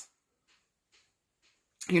Cups.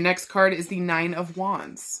 Your next card is the 9 of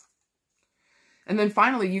Wands. And then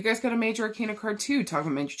finally, you guys got a major arcana card too.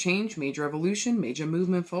 Talking about major change, major evolution, major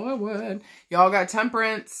movement forward. Y'all got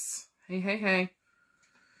Temperance. Hey, hey, hey.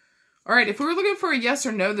 All right, if we were looking for a yes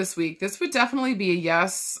or no this week, this would definitely be a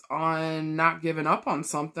yes on not giving up on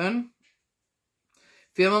something.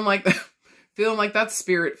 Feeling like that's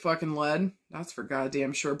spirit fucking led. That's for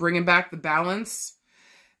goddamn sure. Bringing back the balance.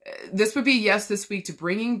 This would be yes this week to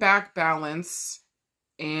bringing back balance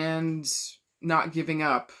and not giving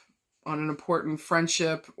up on an important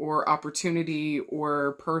friendship or opportunity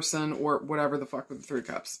or person or whatever the fuck with the 3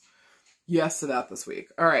 Cups. Yes to that this week.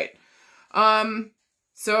 All right.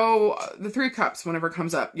 So the 3 Cups, whenever it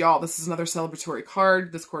comes up, y'all, this is another celebratory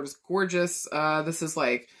card. This card is gorgeous. This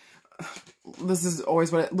is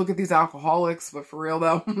always look at these alcoholics, but for real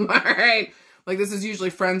though. All right. Like this is usually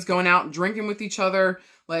friends going out and drinking with each other.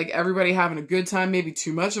 Like everybody having a good time, maybe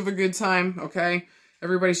too much of a good time. Okay.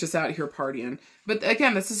 Everybody's just out here partying. But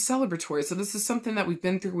again, this is celebratory. So this is something that we've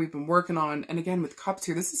been through, we've been working on. And again, with Cups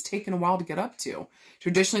here, this has taken a while to get up to.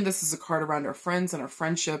 Traditionally, this is a card around our friends and our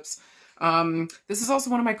friendships. This is also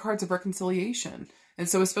one of my cards of reconciliation. And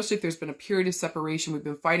so especially if there's been a period of separation, we've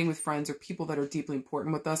been fighting with friends or people that are deeply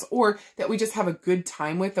important with us, or that we just have a good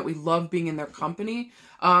time with, that we love being in their company.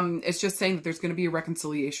 It's just saying that there's going to be a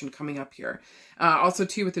reconciliation coming up here. Also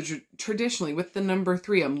too, with traditionally with the number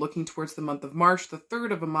 3, I'm looking towards the month of March, the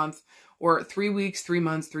 3rd of a month, or 3 weeks, 3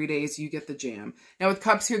 months, 3 days, you get the jam. Now with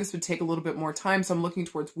Cups here, this would take a little bit more time. So I'm looking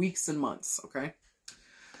towards weeks and months. Okay.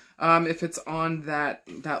 If it's on that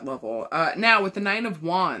level. Now with the 9 of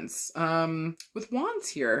Wands, with Wands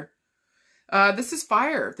here, this is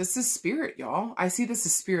fire. This is spirit, y'all. I see this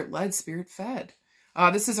as spirit led, spirit fed.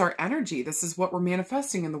 This is our energy. This is what we're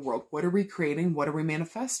manifesting in the world. What are we creating? What are we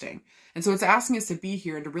manifesting? And so it's asking us to be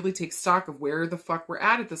here and to really take stock of where the fuck we're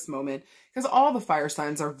at this moment, because all the fire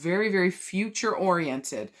signs are very, very future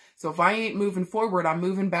oriented. So if I ain't moving forward, I'm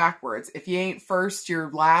moving backwards. If you ain't first,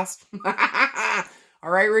 you're last. All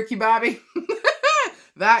right, Ricky Bobby.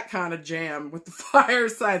 That kind of jam with the fire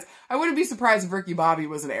signs. I wouldn't be surprised if Ricky Bobby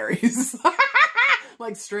was an Aries.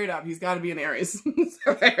 Like straight up, he's got to be an Aries.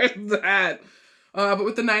 So there's that. But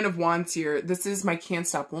with the 9 of Wands here, this is my can't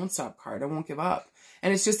stop, won't stop card. I won't give up.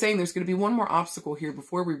 And it's just saying there's going to be one more obstacle here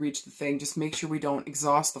before we reach the thing. Just make sure we don't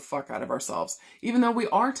exhaust the fuck out of ourselves. Even though we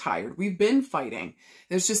are tired, we've been fighting.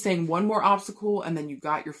 There's just saying one more obstacle and then you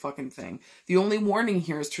got your fucking thing. The only warning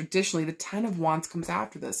here is traditionally the 10 of Wands comes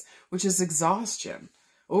after this, which is exhaustion,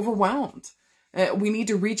 overwhelmed. We need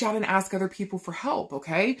to reach out and ask other people for help,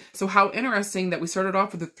 okay? So how interesting that we started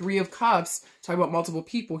off with the 3 of Cups, talking about multiple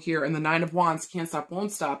people here, and the 9 of Wands, can't stop,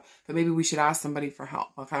 won't stop, but maybe we should ask somebody for help,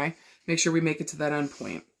 okay? Make sure we make it to that end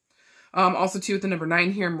point. Also, too, with the number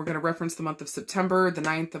 9 here, and we're going to reference the month of September, the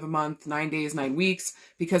 9th of a month, 9 days, 9 weeks,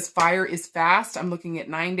 because fire is fast. I'm looking at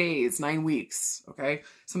 9 days, 9 weeks, okay?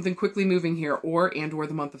 Something quickly moving here, or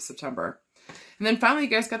the month of September. And then finally, you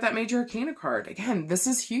guys got that major arcana card. Again, this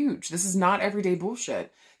is huge. This is not everyday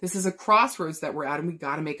bullshit. This is a crossroads that we're at, and we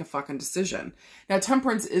got to make a fucking decision. Now,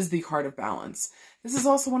 Temperance is the card of balance. This is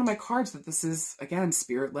also one of my cards that this is, again,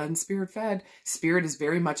 spirit-led and spirit-fed. Spirit is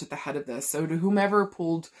very much at the head of this. So to whomever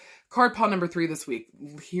pulled card pile number 3 this week,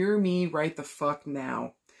 hear me right the fuck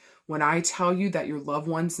now. When I tell you that your loved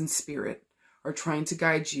ones in spirit are trying to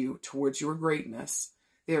guide you towards your greatness,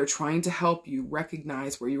 they are trying to help you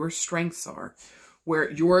recognize where your strengths are,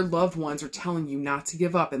 where your loved ones are telling you not to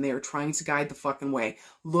give up, and they are trying to guide the fucking way.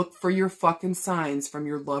 Look for your fucking signs from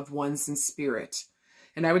your loved ones in spirit.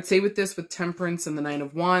 And I would say with this, with Temperance and the 9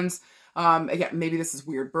 of Wands, again, maybe this is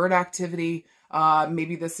weird bird activity.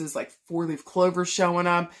 Maybe this is like 4-leaf clover showing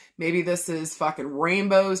up. Maybe this is fucking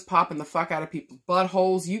rainbows popping the fuck out of people's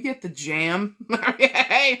buttholes. You get the jam.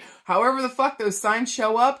 Hey, however the fuck those signs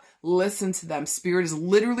show up, listen to them. Spirit is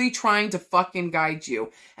literally trying to fucking guide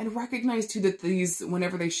you. And recognize too that these,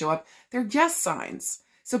 whenever they show up, they're yes signs.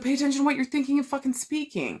 So pay attention to what you're thinking and fucking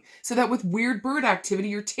speaking. So that with weird bird activity,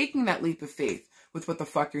 you're taking that leap of faith with what the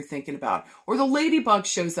fuck you're thinking about. Or the ladybug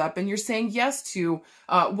shows up and you're saying yes to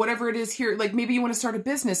whatever it is here. Like maybe you want to start a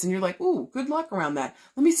business and you're like, ooh, good luck around that.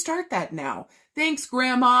 Let me start that now. Thanks,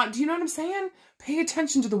 Grandma. Do you know what I'm saying? Pay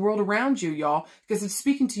attention to the world around you, y'all, because it's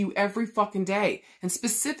speaking to you every fucking day. And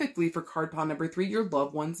specifically for card pile number 3, your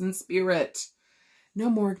loved ones in spirit. No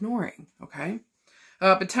more ignoring, okay?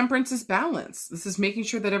 But Temperance is balance. This is making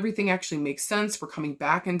sure that everything actually makes sense. We're coming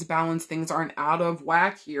back into balance. Things aren't out of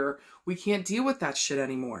whack here. We can't deal with that shit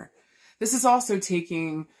anymore. This is also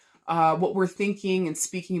taking what we're thinking and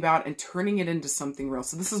speaking about and turning it into something real.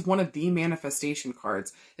 So this is one of the manifestation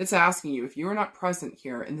cards. It's asking you, if you are not present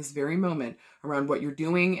here in this very moment around what you're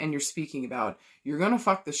doing and you're speaking about, you're going to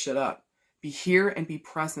fuck this shit up. Be here and be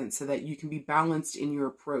present so that you can be balanced in your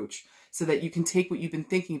approach, so that you can take what you've been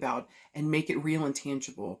thinking about and make it real and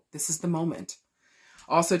tangible. This is the moment.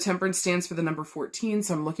 Also, Temperance stands for the number 14,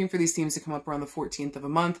 so I'm looking for these themes to come up around the 14th of a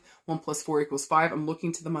month. 1 + 4 = 5. I'm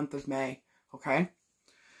looking to the month of May, okay?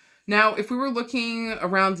 Now, if we were looking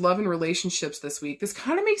around love and relationships this week, this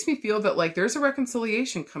kind of makes me feel that, like, there's a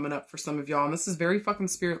reconciliation coming up for some of y'all, and this is very fucking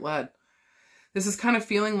spirit-led. This is kind of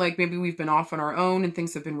feeling like maybe we've been off on our own and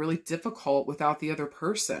things have been really difficult without the other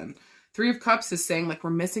person. 3 of Cups is saying, like, we're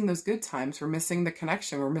missing those good times. We're missing the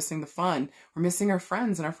connection. We're missing the fun. We're missing our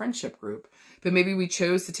friends and our friendship group. But maybe we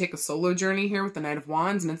chose to take a solo journey here with the Knight of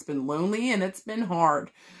Wands, and it's been lonely and it's been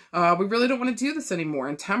hard. We really don't want to do this anymore.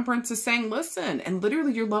 And Temperance is saying, listen, and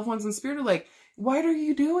literally your loved ones in spirit are like, what are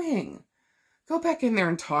you doing? Go back in there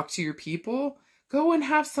and talk to your people. Go and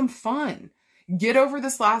have some fun. Get over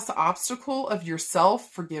this last obstacle of yourself.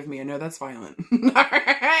 Forgive me, I know that's violent. All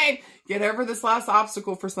right. Get over this last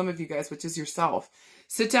obstacle for some of you guys, which is yourself.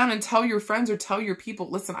 Sit down and tell your friends or tell your people,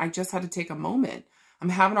 listen, I just had to take a moment. I'm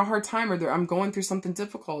having a hard time, or I'm going through something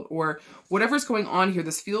difficult, or whatever's going on here.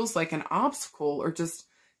 This feels like an obstacle or just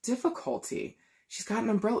difficulty. She's got an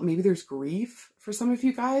umbrella. Maybe there's grief for some of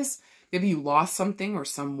you guys. Maybe you lost something or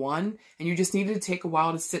someone, and you just needed to take a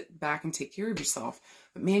while to sit back and take care of yourself.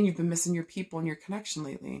 But man, you've been missing your people and your connection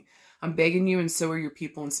lately. I'm begging you, and so are your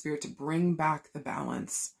people in spirit, to bring back the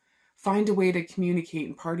balance. Find a way to communicate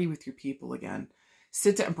and party with your people again.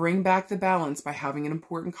 Sit down, bring back the balance by having an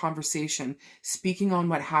important conversation, speaking on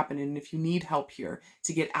what happened. And if you need help here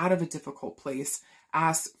to get out of a difficult place,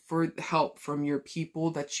 ask for help from your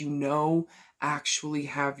people that you know actually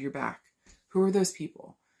have your back. Who are those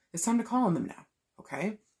people? It's time to call on them now,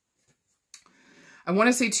 okay? I want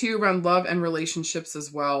to say too, around love and relationships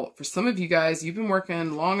as well. For some of you guys, you've been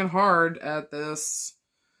working long and hard at this.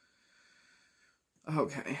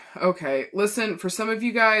 Okay. Listen, for some of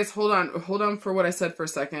you guys, hold on for what I said for a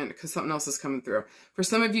second, because something else is coming through. For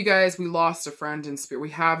some of you guys, we lost a friend in spirit.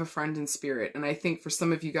 We have a friend in spirit. And I think for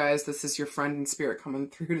some of you guys, this is your friend in spirit coming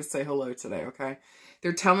through to say hello today, okay?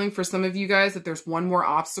 They're telling for some of you guys that there's one more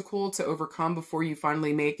obstacle to overcome before you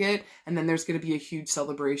finally make it. And then there's going to be a huge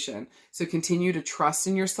celebration. So continue to trust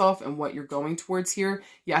in yourself and what you're going towards here.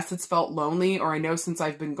 Yes, it's felt lonely, or I know since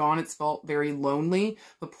I've been gone, it's felt very lonely.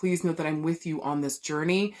 But please know that I'm with you on this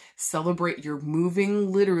journey. Celebrate. You're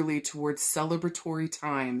moving literally towards celebratory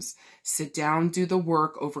times. Sit down, do the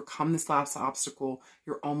work, overcome this last obstacle.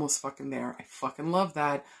 You're almost fucking there. I fucking love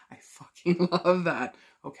that. I fucking love that.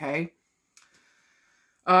 Okay?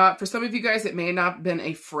 For some of you guys, it may not have been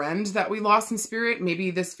a friend that we lost in spirit.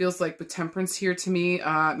 Maybe this feels like with Temperance here to me,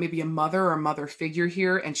 maybe a mother or mother figure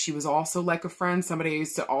here. And she was also like a friend, somebody I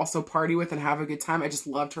used to also party with and have a good time. I just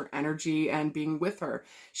loved her energy and being with her.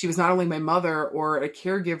 She was not only my mother or a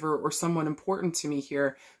caregiver or someone important to me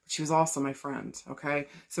here, but she was also my friend. Okay.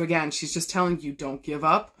 So again, she's just telling you, don't give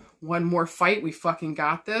up. one more fight. We fucking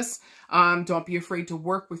got this. Don't be afraid to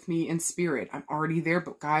work with me in spirit. I'm already there.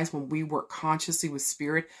 But guys, when we work consciously with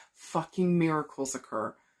spirit, fucking miracles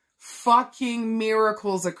occur. Fucking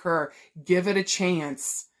miracles occur. Give it a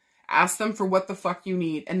chance. Ask them for what the fuck you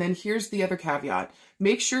need. And then here's the other caveat.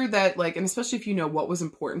 Make sure that, like, and especially if you know what was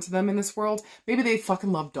important to them in this world, maybe they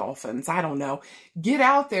fucking love dolphins. I don't know. Get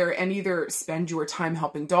out there and either spend your time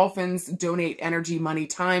helping dolphins, donate energy, money,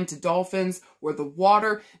 time to dolphins or the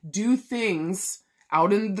water. Do things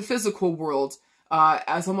out in the physical world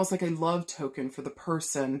as almost like a love token for the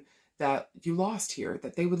person that you lost here,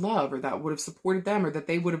 that they would love or that would have supported them or that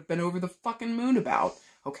they would have been over the fucking moon about.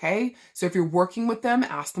 Okay, so if you're working with them,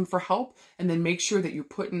 ask them for help and then make sure that you're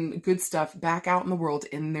putting good stuff back out in the world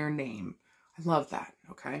in their name. I love that.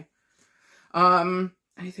 Okay.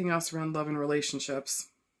 Anything else around love and relationships?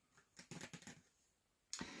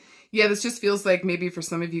 Yeah, this just feels like maybe for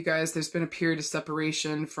some of you guys, there's been a period of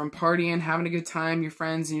separation from partying, having a good time, your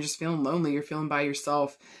friends, and you're just feeling lonely. You're feeling by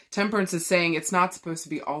yourself. Temperance is saying it's not supposed to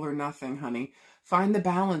be all or nothing, honey. Find the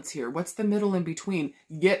balance here. What's the middle in between?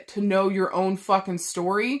 Get to know your own fucking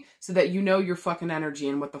story so that you know your fucking energy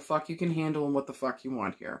and what the fuck you can handle and what the fuck you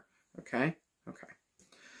want here. Okay? Okay.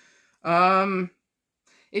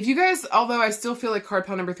 If you guys, although I still feel like card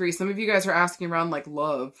pile number 3, some of you guys are asking around like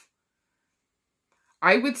love.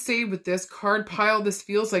 I would say with this card pile, this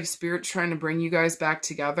feels like Spirit trying to bring you guys back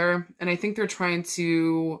together. And I think they're trying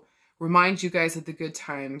to remind you guys of the good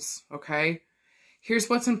times. Okay? Here's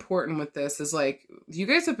what's important with this is like, you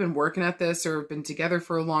guys have been working at this or been together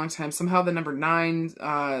for a long time. Somehow the number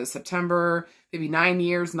 9, September, maybe 9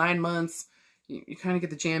 years, 9 months. You kind of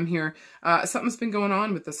get the jam here. Something's been going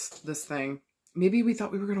on with this thing. Maybe we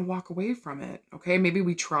thought we were going to walk away from it. Okay. Maybe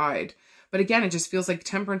we tried, but again, it just feels like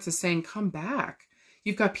Temperance is saying, come back.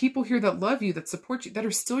 You've got people here that love you, that support you, that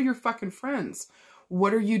are still your fucking friends.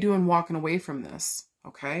 What are you doing walking away from this?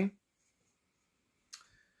 Okay.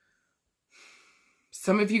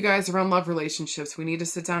 Some of you guys around love relationships, we need to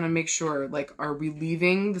sit down and make sure, like, are we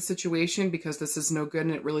leaving the situation because this is no good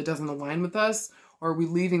and it really doesn't align with us? Or are we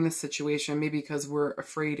leaving this situation maybe because we're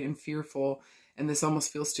afraid and fearful and this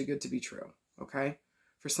almost feels too good to be true? Okay?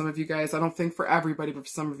 For some of you guys, I don't think for everybody, but for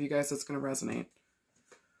some of you guys, it's going to resonate.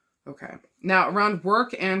 Okay. Now, around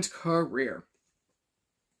work and career.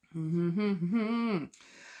 Some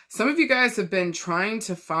of you guys have been trying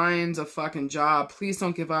to find a fucking job. Please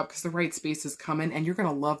don't give up because the right space is coming and you're going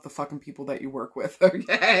to love the fucking people that you work with,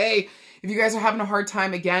 okay? If you guys are having a hard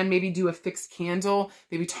time, again, maybe do a fixed candle.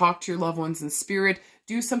 Maybe talk to your loved ones in spirit.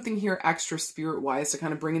 Do something here extra spirit-wise to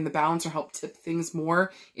kind of bring in the balance or help tip things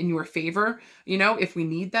more in your favor, you know, if we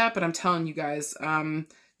need that. But I'm telling you guys,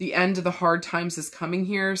 the end of the hard times is coming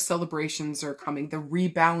here. Celebrations are coming. The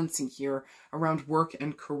rebalancing here around work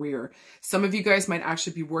and career. Some of you guys might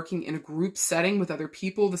actually be working in a group setting with other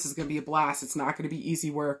people. This is going to be a blast. It's not going to be easy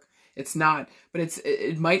work. It's not. But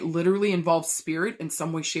it might literally involve spirit in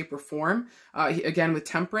some way, shape, or form. Again, with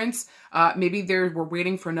Temperance. Maybe we're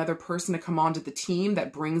waiting for another person to come onto the team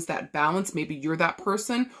that brings that balance. Maybe you're that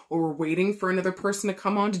person, or we're waiting for another person to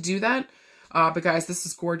come on to do that. But guys, this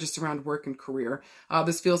is gorgeous around work and career.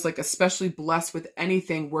 This feels like especially blessed with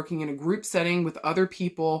anything working in a group setting with other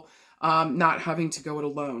people, not having to go it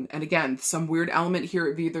alone. And again, some weird element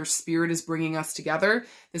here of either spirit is bringing us together.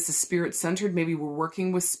 This is spirit centered. Maybe we're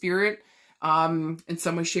working with spirit in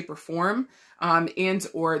some way, shape, or form. And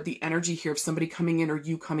or the energy here of somebody coming in or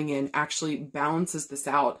you coming in actually balances this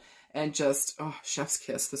out. And just, oh, chef's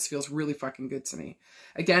kiss. This feels really fucking good to me.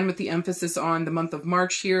 Again, with the emphasis on the month of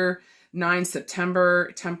March here. 9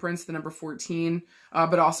 September, Temperance, the number 14,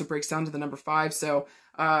 but also breaks down to the number 5. So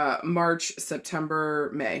March,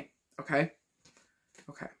 September, May. Okay.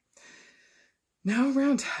 Okay. Now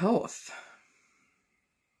around health.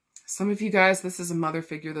 Some of you guys, this is a mother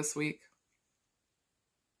figure this week.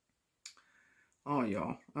 Oh,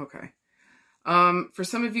 y'all. Okay. For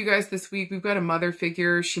some of you guys this week, we've got a mother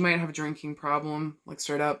figure. She might have a drinking problem, like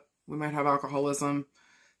straight up. We might have alcoholism.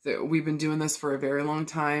 We've been doing this for a very long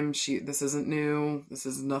time. This isn't new. This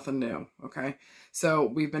is nothing new. Okay. So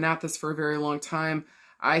we've been at this for a very long time.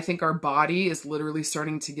 I think our body is literally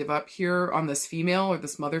starting to give up here on this female or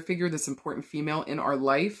this mother figure, this important female in our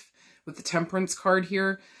life with the Temperance card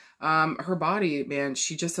here. Her body, man,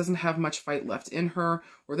 she just doesn't have much fight left in her,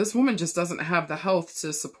 or this woman just doesn't have the health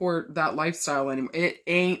to support that lifestyle anymore. It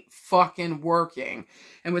ain't fucking working.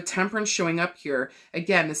 And with Temperance showing up here,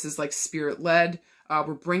 again, this is like spirit led.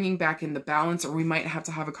 We're bringing back in the balance, or we might have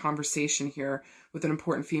to have a conversation here with an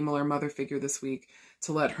important female or mother figure this week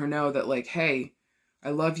to let her know that, like, hey,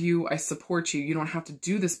 I love you. I support you. You don't have to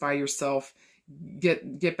do this by yourself.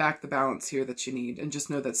 get back the balance here that you need, and just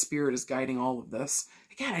know that spirit is guiding all of this.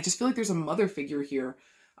 Again, I just feel like there's a mother figure here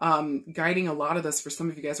guiding a lot of this for some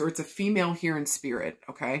of you guys, or it's a female here in spirit,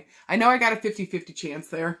 okay? I know I got a 50-50 chance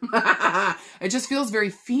there. It just feels very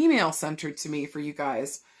female-centered to me for you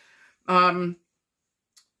guys. Around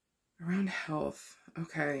health.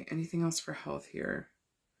 Okay, anything else for health here?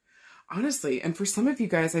 Honestly, and for some of you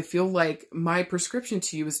guys, I feel like my prescription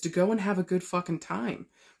to you is to go and have a good fucking time.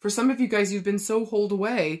 For some of you guys, you've been so holed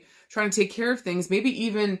away, trying to take care of things, maybe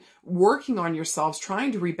even working on yourselves,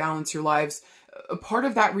 trying to rebalance your lives. A part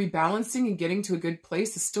of that rebalancing and getting to a good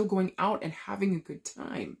place is still going out and having a good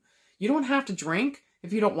time. You don't have to drink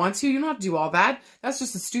if you don't want to. You don't have to do all that. That's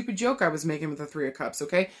just a stupid joke I was making with the 3 of Cups,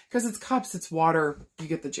 okay? Because it's cups, it's water, you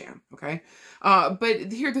get the jam, okay?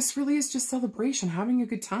 But here, this really is just celebration, having a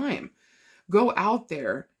good time. Go out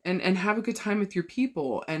there and have a good time with your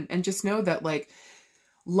people, and just know that, like,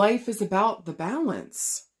 life is about the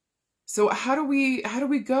balance. So how do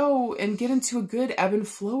we go and get into a good ebb and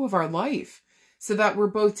flow of our life so that we're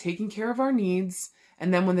both taking care of our needs,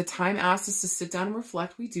 and then when the time asks us to sit down and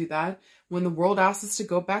reflect, we do that. When the world asks us to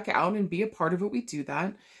go back out and be a part of it, we do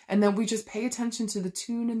that. And then we just pay attention to the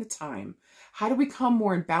tune and the time. How do we come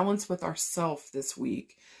more in balance with ourselves this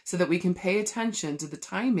week so that we can pay attention to the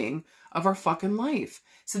timing of our fucking life,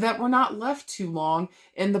 so that we're not left too long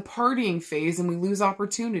in the partying phase and we lose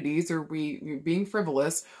opportunities, or we're being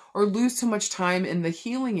frivolous, or lose too much time in the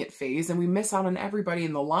healing it phase and we miss out on everybody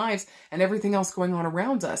in the lives and everything else going on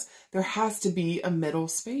around us. There has to be a middle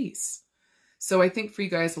space. So I think for you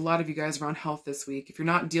guys, a lot of you guys around health this week, if you're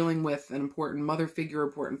not dealing with an important mother figure,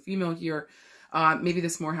 important female here, maybe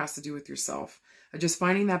this more has to do with yourself. Just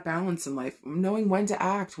finding that balance in life, knowing when to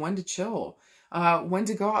act, when to chill, when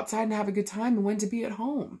to go outside and have a good time, and when to be at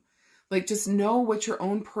home. Like, just know what your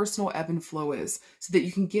own personal ebb and flow is so that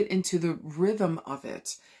you can get into the rhythm of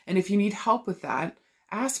it. And if you need help with that,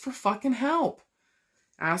 ask for fucking help.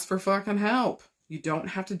 Ask for fucking help. You don't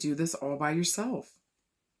have to do this all by yourself.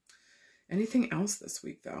 Anything else this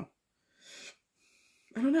week, though?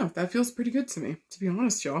 I don't know. That feels pretty good to me, to be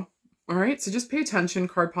honest, y'all. All right, so just pay attention.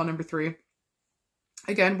 Card pile number 3.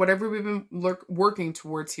 Again, whatever we've been working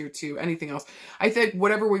towards here too, anything else. I think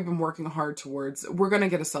whatever we've been working hard towards, we're going to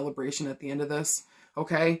get a celebration at the end of this,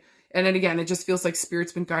 okay? And then again, it just feels like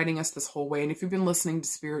Spirit's been guiding us this whole way. And if you've been listening to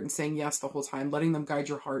Spirit and saying yes the whole time, letting them guide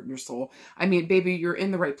your heart and your soul, I mean, baby, you're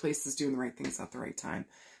in the right places doing the right things at the right time.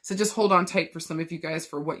 So just hold on tight for some of you guys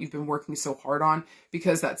for what you've been working so hard on,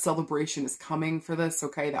 because that celebration is coming for this,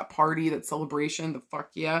 okay? That party, that celebration, the fuck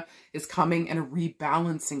yeah, is coming, and a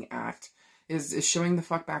rebalancing act is showing the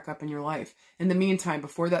fuck back up in your life. In the meantime,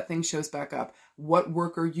 before that thing shows back up, what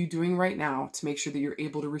work are you doing right now to make sure that you're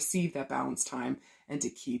able to receive that balanced time and to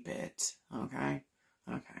keep it? Okay?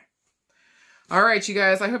 Okay. All right, you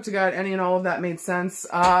guys. I hope to God any and all of that made sense.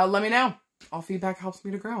 Let me know. All feedback helps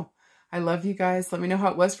me to grow. I love you guys. Let me know how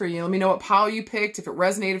it was for you. Let me know what pile you picked, if it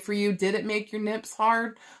resonated for you. Did it make your nips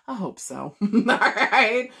hard? I hope so. All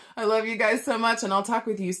right. I love you guys so much, and I'll talk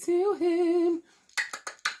with you soon.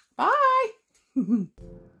 Bye.